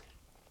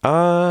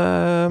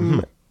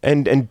 And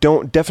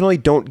definitely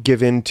don't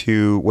give in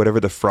to whatever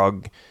the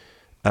frog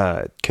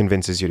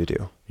convinces you to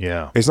do.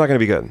 Yeah. It's not going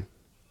to be good.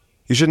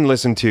 You shouldn't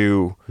listen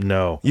to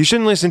No. You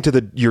shouldn't listen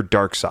to your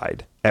dark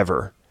side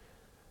ever.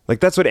 Like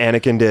that's what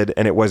Anakin did,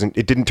 and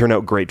it didn't turn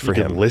out great for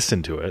You him. can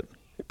listen to it.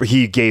 But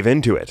he gave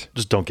into it.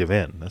 Just don't give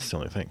in. That's the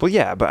only thing. Well,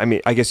 yeah, but I mean,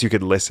 I guess you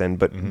could listen,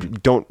 but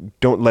don't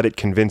let it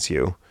convince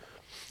you.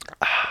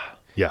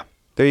 Yeah.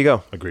 There you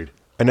go. Agreed.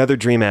 Another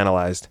dream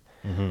analyzed.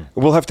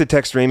 We'll have to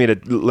text Ramy to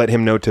let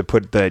him know to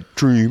put the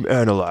dream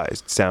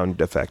analyzed sound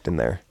effect in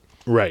there.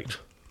 Right.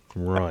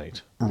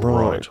 Right.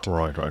 Right.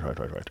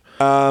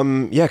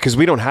 Yeah, because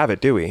we don't have it,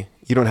 do we?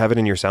 You don't have it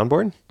in your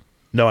soundboard?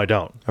 No, I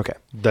don't. Okay.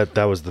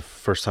 That was the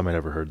first time I'd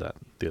ever heard that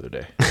the other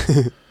day.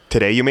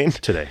 Today, you mean?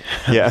 Today.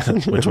 Yeah.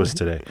 Which was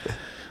today.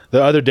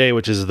 The other day,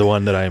 which is the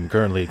one that I am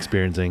currently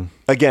experiencing.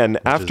 Again,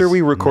 after is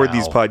we record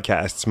these now.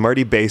 podcasts,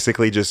 Marty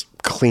basically just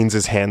cleans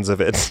his hands of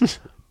it.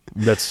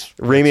 That's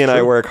Ramy and I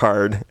true. work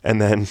hard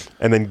and then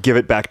give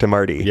it back to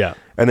Marty. Yeah.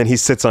 And then he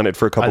sits on it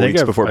for a couple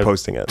weeks before I've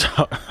posting it.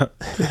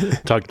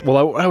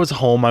 Well, I was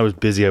home. I was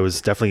busy. I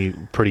was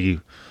definitely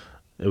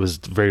it was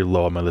very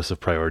low on my list of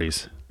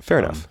priorities. Fair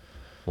enough.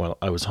 Well,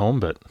 I was home,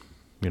 but,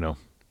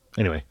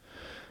 anyway.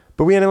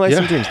 But we analyze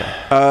some Yeah. dreams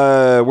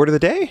now. Word of the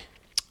day?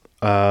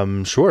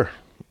 Sure.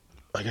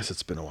 I guess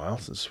it's been a while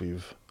since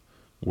we've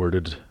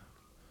done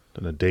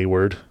a day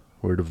word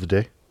of the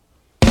day.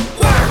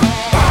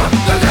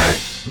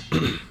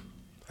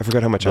 I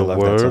forgot how much I The love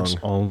that words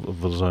song.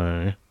 of the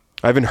day.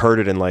 I haven't heard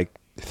it in like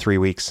 3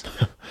 weeks.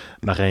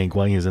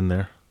 Maringuan is in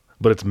there,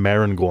 but it's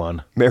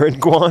Maringuan.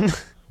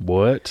 Maringuan?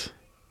 What?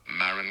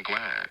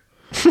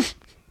 Maringuin.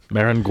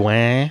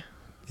 Maringuan?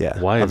 Yeah.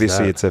 Why is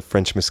Obviously, that? it's a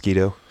French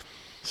mosquito.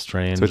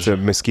 Strange. So it's a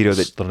mosquito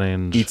that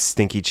Strange. eats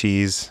stinky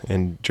cheese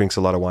and drinks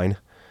a lot of wine.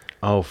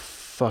 Oh,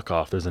 fuck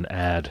off. There's an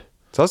ad.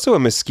 It's also a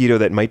mosquito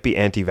that might be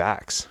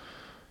anti-vax.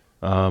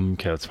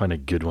 Okay, let's find a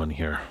good one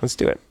here. Let's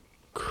do it.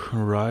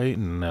 Right?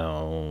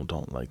 No,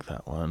 don't like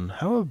that one.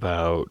 How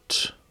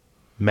about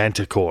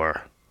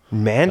Manticore?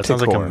 Manticore. That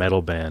sounds like a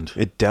metal band.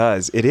 It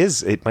does. It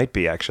is. It might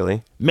be,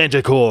 actually.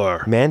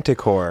 Manticore.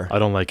 Manticore. I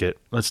don't like it.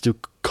 Let's do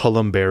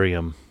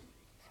Columbarium.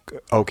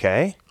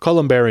 Okay.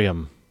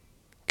 Columbarium.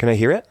 Can I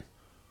hear it?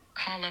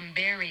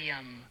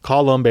 Columbarium.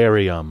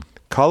 Columbarium.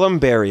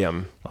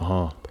 Columbarium.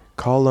 Uh-huh.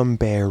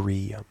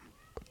 Columbarium.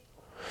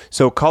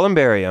 So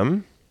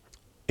columbarium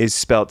is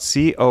spelled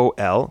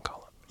COLUMB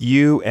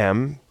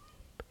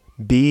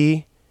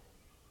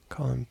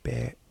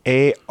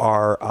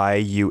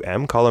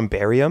ARIUM.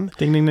 Columbarium.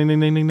 Ding, ding, ding, ding,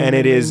 ding, ding. And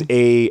it is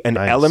an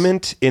Nice.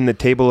 element in the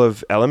table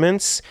of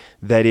elements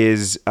that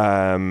is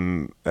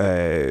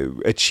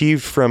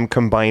achieved from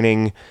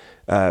combining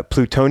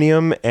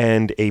plutonium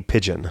and a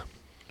pigeon.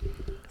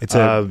 It's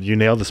You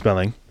nailed the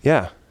spelling.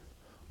 yeah.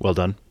 Well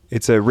done.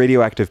 It's a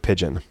radioactive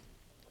pigeon.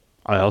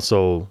 I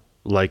also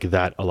like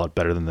that a lot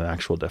better than the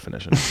actual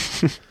definition.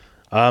 So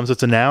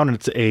it's a noun and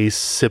it's a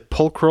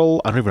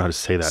sepulchral. I don't even know how to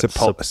say that.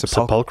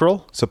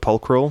 Sepulchral?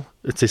 Sepulchral.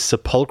 It's a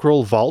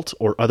sepulchral vault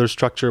or other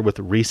structure with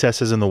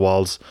recesses in the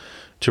walls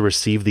to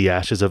receive the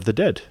ashes of the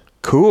dead.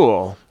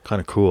 Cool. Kind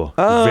of cool.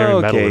 Oh, Very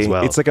metal okay. as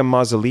well. It's like a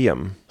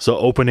mausoleum. So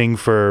opening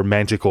for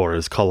Manticore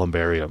is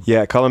Columbarium.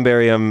 Yeah,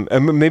 Columbarium.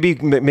 Maybe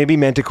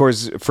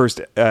Manticore's first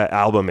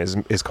album is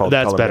called.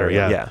 That's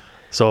Columbarium. better, yeah.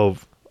 So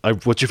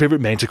what's your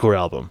favorite Manticore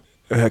album?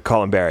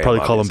 Columbarium. Probably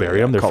obviously.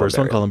 Columbarium. Yeah, Their first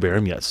one, Columbarium.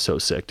 Columbarium. Yeah, it's so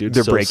sick, dude.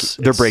 Their It's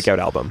breakout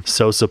album.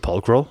 So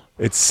sepulchral.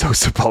 It's so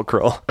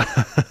sepulchral.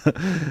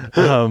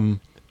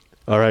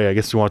 All right, I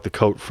guess we want the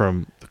quote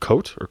from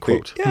Coat or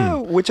Quote? Yeah,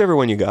 whichever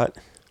one you got.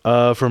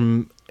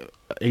 From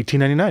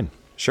 1899.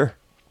 Sure.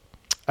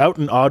 Out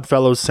in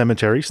Oddfellows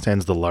Cemetery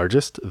stands the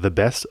largest, the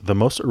best, the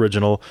most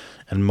original,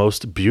 and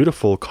most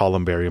beautiful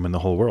columbarium in the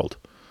whole world.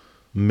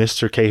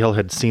 Mr. Cahill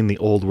had seen the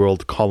old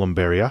world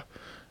columbaria,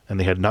 and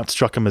they had not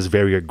struck him as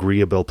very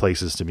agreeable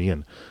places to be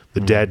in. The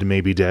dead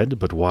may be dead,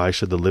 but why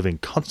should the living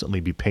constantly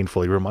be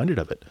painfully reminded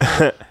of it?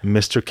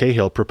 Mr.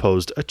 Cahill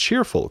proposed a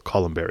cheerful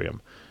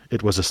columbarium.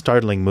 It was a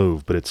startling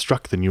move, but it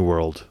struck the New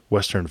World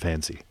Western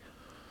fancy.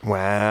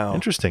 Wow.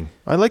 Interesting.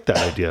 I like that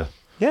idea.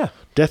 Yeah.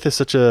 Death is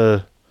such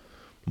a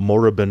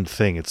moribund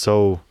thing. It's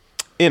so...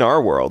 In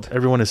our world.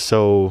 Everyone is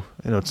so,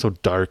 it's so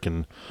dark,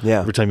 and Yeah.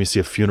 every time you see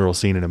a funeral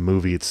scene in a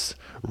movie, it's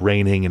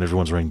raining and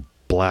everyone's wearing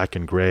black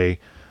and gray.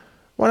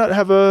 Why not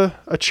have a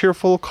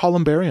cheerful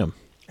columbarium?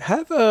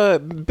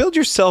 Build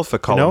yourself a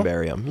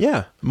columbarium.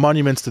 Yeah.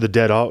 Monuments to the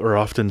dead are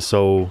often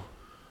so,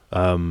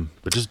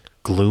 but just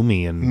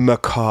gloomy and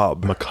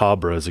Macabre.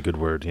 macabre is a good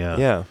word. Yeah.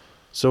 Yeah.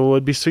 So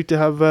it'd be sweet to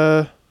have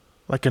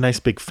like a nice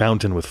big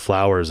fountain with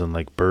flowers and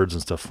like birds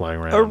and stuff flying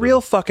around. A real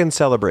fucking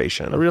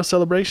celebration. A real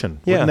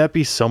celebration. Yeah. Wouldn't that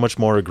be so much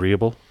more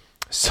agreeable?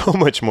 So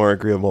much more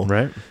agreeable.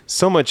 Right.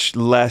 So much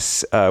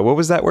less, what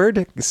was that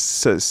word?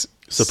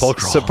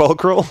 Sepulchral.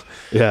 Sepulchral.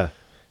 Yeah.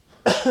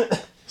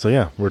 So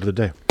yeah, word of the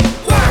day.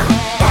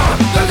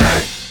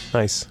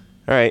 Nice.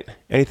 All right.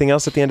 Anything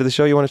else at the end of the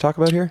show you want to talk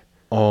about here?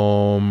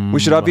 We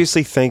should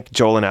obviously thank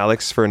Joel and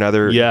Alex for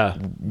another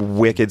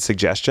wicked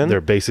suggestion. They're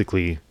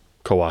basically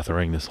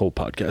co-authoring this whole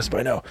podcast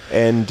by now.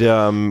 And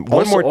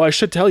One more. I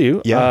should tell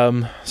you.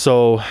 Yeah.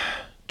 So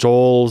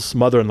Joel's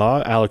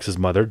mother-in-law, Alex's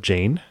mother,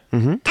 Jane.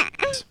 Mm-hmm.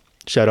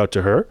 Shout out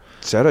to her.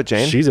 Shout out,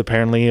 Jane. She's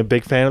apparently a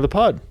big fan of the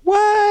pod.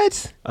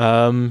 What?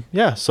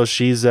 Yeah. So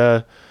she's.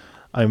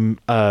 I'm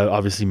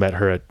obviously met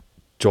her at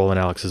Joel and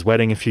Alex's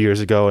wedding a few years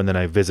ago, and then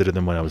I visited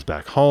them when I was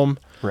back home.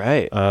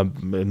 Right.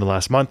 In the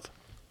last month,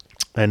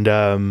 and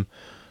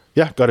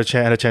yeah, had a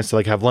chance to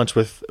like have lunch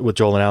with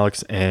Joel and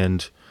Alex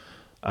and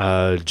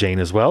Jane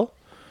as well.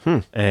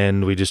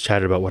 And we just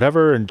chatted about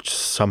whatever, and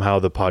somehow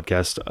the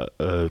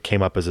podcast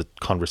came up as a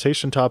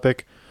conversation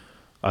topic.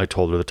 I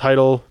told her the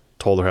title,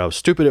 told her how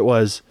stupid it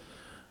was,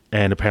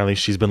 and apparently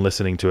she's been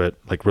listening to it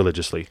like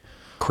religiously.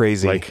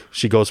 Crazy. Like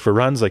she goes for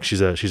runs, like she's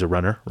a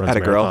runner, runs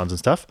Atta girl. marathons and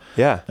stuff.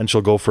 Yeah. And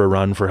she'll go for a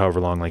run for however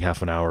long, like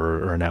half an hour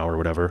or an hour or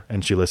whatever,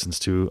 and she listens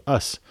to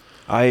us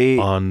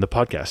on the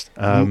podcast.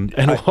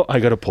 I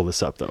got to pull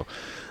this up though.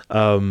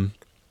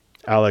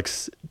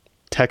 Alex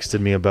texted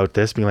me about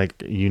this, being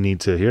like, "You need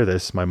to hear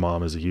this. My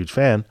mom is a huge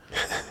fan."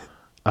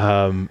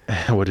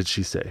 What did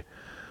she say?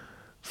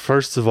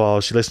 First of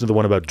all, she listened to the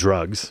one about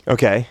drugs.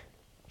 Okay.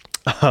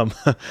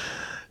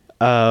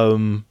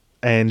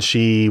 And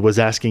she was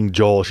asking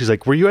Joel, she's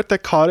like, "Were you at the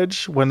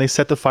cottage when they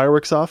set the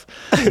fireworks off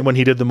and when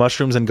he did the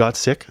mushrooms and got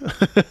sick?"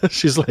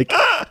 She's like,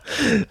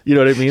 you know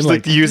what I mean? She's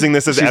like using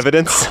this as she's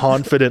evidence.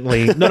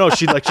 Confidently. No,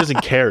 she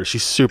doesn't care.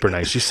 She's super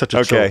nice. She's such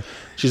a chill.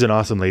 She's an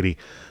awesome lady.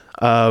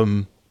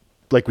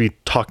 Like we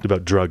talked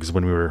about drugs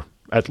when we were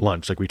at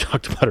lunch. Like we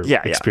talked about her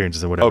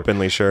experiences and whatever.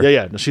 Openly, sure.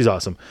 Yeah. No, she's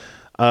awesome.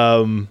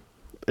 And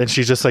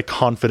she's just like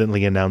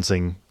confidently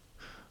announcing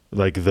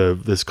like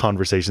this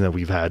conversation that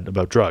we've had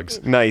about drugs.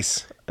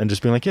 Nice. And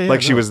just being like,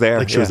 she was there.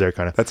 Like she was there,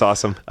 kind of. That's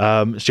awesome.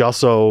 She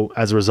also,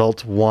 as a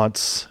result,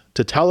 wants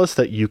to tell us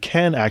that you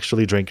can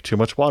actually drink too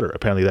much water.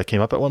 Apparently that came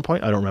up at one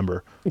point. I don't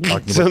remember talking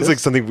about sounds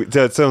this.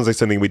 that sounds like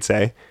something we'd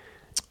say.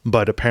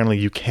 But apparently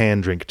you can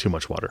drink too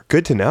much water.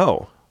 Good to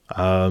know.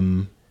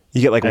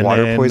 You get like And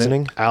water then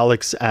poisoning?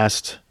 Alex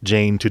asked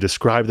Jane to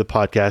describe the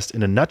podcast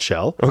in a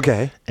nutshell.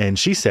 Okay. And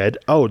she said,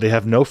 "Oh, they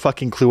have no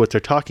fucking clue what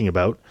they're talking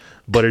about,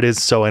 but it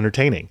is so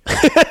entertaining."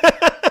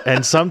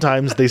 And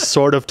sometimes they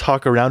sort of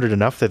talk around it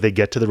enough that they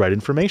get to the right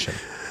information.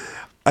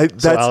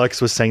 So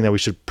Alex was saying that we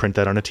should print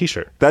that on a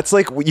T-shirt. That's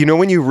like, you know,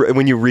 when you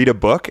read a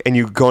book and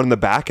you go in the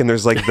back and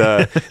there's like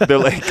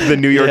the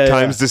New York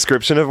Times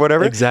description of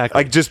whatever. Exactly.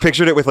 I just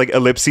pictured it with like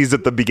ellipses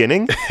at the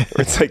beginning. Where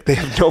it's like they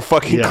have no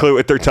fucking clue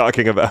what they're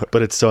talking about.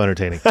 But it's so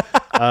entertaining.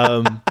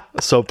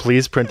 So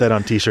please print that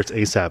on T-shirts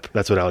ASAP.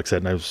 That's what Alex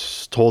said. And I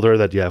told her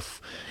that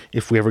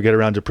if we ever get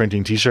around to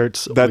printing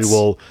T-shirts, we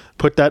will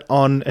put that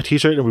on a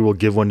T-shirt and we will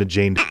give one to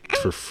Jane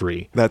for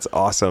free. That's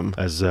awesome.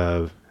 As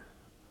a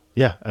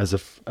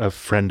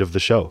friend of the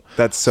show.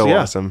 That's so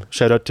awesome.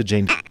 Shout out to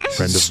Jane.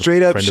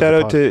 Straight up shout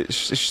out to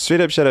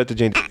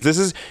Jane. This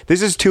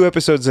is 2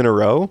 episodes in a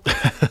row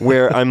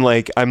where I'm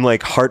like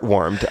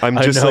heartwarmed. I'm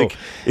just like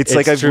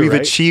we've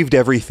achieved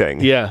everything.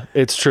 Yeah,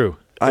 it's true.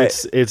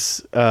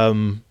 It's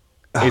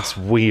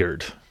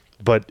weird,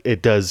 but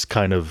it does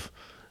kind of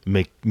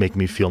make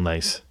me feel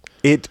nice.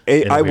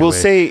 I will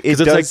say it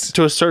does. It's like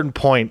to a certain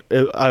point.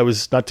 I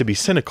was, not to be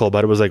cynical,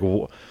 but it was like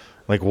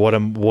what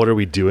are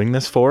we doing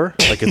this for?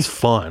 Like it's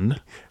fun.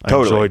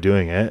 Totally. I enjoy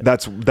doing it.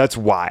 That's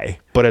why.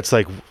 But it's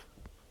like,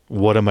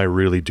 what am I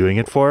really doing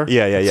it for?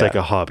 Yeah. It's like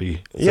a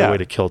hobby. It's a way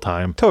to kill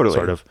time. Totally.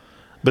 Sort of.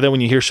 But then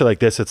when you hear shit like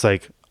this, it's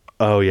like,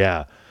 oh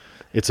yeah,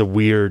 it's a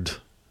weird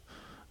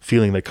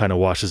feeling that kind of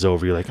washes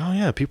over. You're like, oh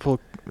yeah, people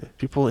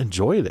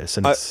enjoy this,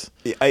 and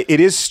it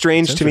is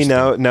strange to me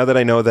now that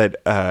I know that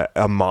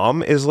a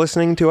mom is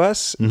listening to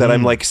us, that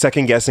I'm like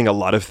second guessing a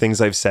lot of things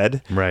I've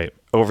said right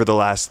over the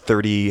last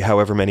 30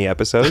 however many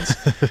episodes.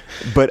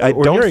 But I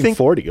we're don't nearing think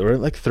 40. We're at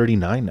like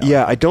 39 now.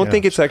 Yeah, I don't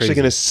think it's actually crazy.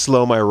 going to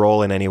slow my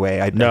roll in any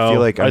way. I feel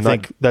like I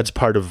think that's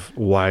part of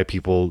why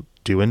people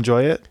do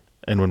enjoy it.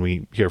 And when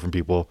we hear from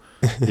people,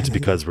 it's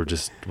because we're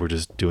just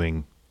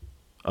doing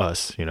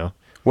us, you know.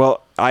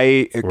 Well,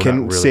 I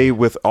can not really say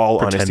with all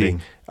pretending.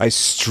 honesty, I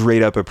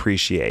straight up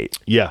appreciate,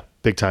 Yeah,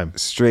 big time.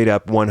 straight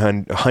up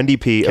 100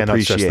 P Cannot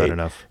stress appreciate that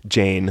enough.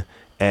 Jane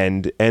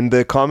and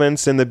the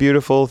comments and the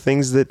beautiful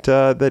things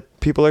that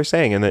people are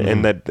saying, and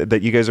and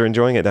that you guys are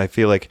enjoying it. I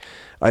feel like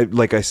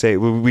I say,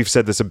 we've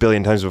said this a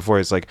billion times before.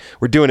 It's like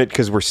we're doing it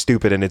because we're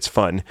stupid and it's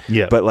fun.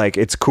 Yeah. But like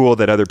it's cool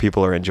that other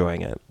people are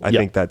enjoying it. I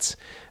think that's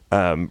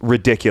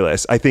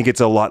ridiculous. I think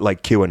it's a lot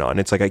like QAnon.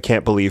 It's like I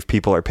can't believe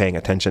people are paying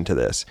attention to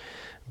this.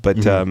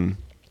 But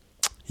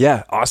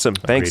yeah, awesome.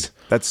 Thanks. Agreed.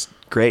 That's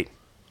great.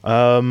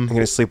 I'm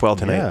gonna sleep well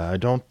tonight. Yeah, I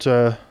don't.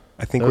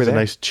 I think that we're was a there.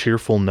 nice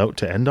cheerful note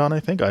to end on. I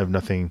think I have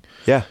nothing.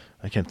 Yeah.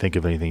 I can't think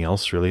of anything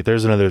else really.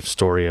 There's another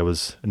story. A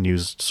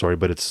news story,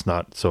 but it's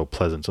not so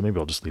pleasant. So maybe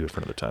I'll just leave it for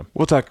another time.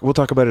 We'll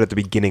talk about it at the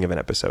beginning of an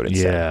episode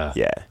instead. Yeah,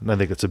 Yeah. I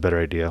think that's a better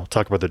idea. I'll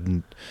talk about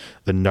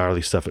the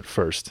gnarly stuff at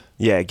first,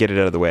 Yeah, get it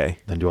out of the way.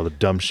 then do all the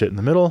dumb shit in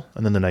the middle,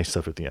 and then the nice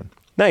stuff at the end.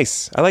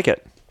 Nice. I like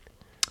it.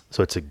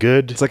 So it's a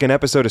good It's like an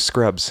episode of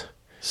Scrubs.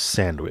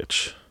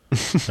 sandwich,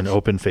 an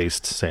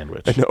open-faced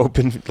sandwich. An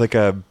open, like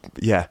a,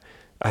 yeah.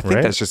 I think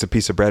Right? that's just a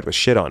piece of bread with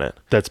shit on it.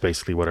 That's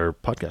basically what our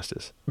podcast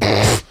is.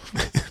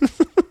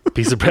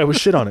 Piece of bread with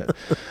shit on it.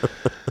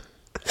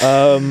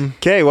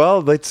 Okay,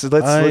 well, let's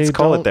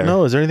call it there.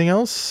 No, is there anything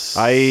else?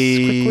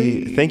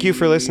 Quickly, Thank you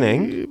for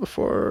listening.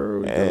 Before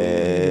we go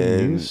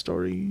And- news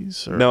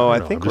stories. No, I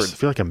don't know, think I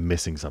feel like I'm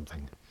missing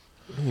something.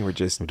 We're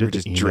just did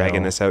the dragging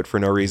email. this out for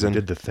no We reason.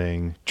 did the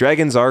thing.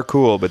 Dragons are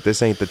cool, but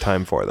this ain't the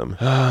time for them.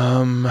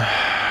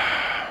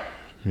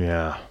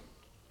 Yeah.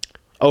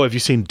 Oh, have you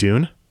seen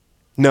Dune?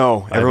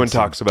 No, everyone seen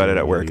talks about it Dune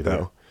at work either.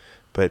 though.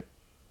 But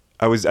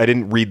I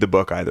didn't read the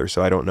book either,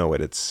 so I don't know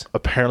what it's.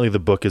 Apparently, the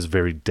book is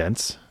very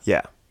dense,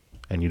 Yeah.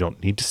 and you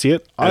don't need to see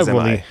it. As am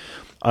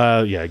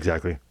yeah,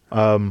 exactly.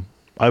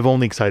 I've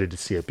only excited to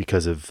see it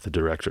because of the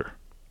director,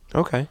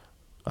 Okay.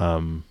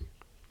 because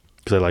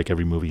I like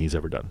every movie he's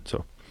ever done.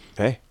 So,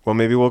 Hey, well,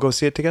 maybe we'll go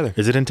see it together.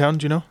 is it in town?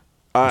 Do you know?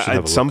 We should have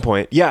At a some look.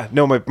 point. Yeah.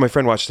 No, my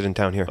friend watched it in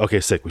town here. Okay,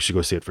 sick. We should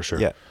go see it for sure.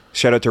 Yeah.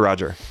 Shout out to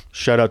Roger.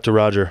 Shout out to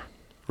Roger.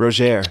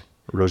 Roger.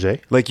 Roger.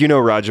 Like, you know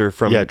Roger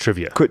from Yeah,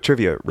 Trivia.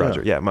 Trivia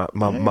Roger. Yeah, my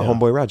Yeah.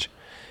 homeboy Raj.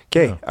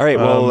 Okay. All right.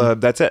 Well,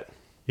 that's it.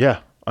 Yeah.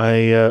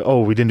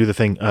 We didn't do the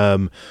thing.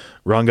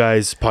 Wrong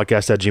Guys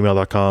Podcast at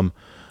gmail.com.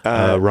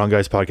 Wrong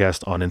Guys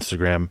Podcast on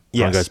Instagram.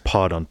 Yes. Wrong Guys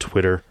Pod on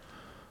Twitter.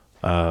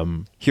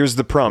 Here's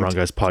the prompt. Wrong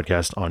Guys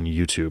Podcast on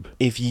YouTube.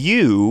 If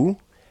you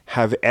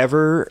have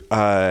ever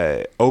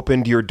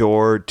opened your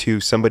door to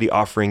somebody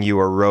offering you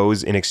a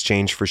rose in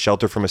exchange for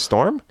shelter from a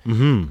storm,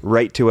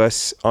 write to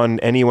us on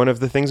any one of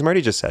the things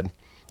Marty just said.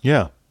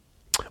 Yeah.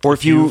 Or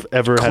if you've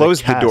ever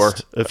closed had the door.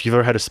 if you've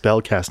ever had a spell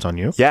cast on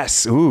you,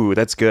 Yes. Ooh,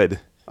 that's good.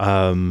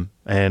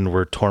 and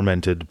were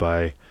tormented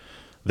by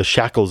the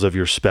shackles of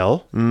your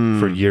spell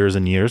for years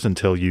and years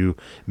until you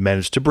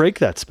managed to break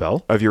that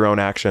spell, Of your own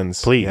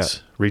actions.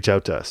 please reach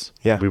out to us.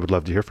 Yeah. We would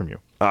love to hear from you.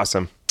 Yeah.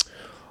 Awesome.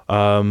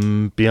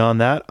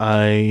 Beyond that,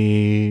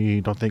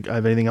 I don't think I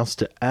have anything else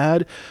to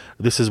add.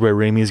 This is where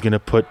Raimi is going to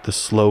put the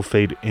slow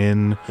fade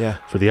in Yeah.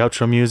 for the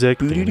outro music.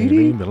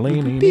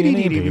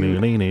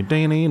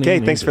 Okay,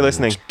 thanks for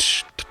listening.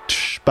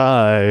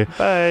 Bye.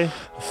 Bye.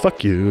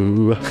 Fuck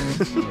you.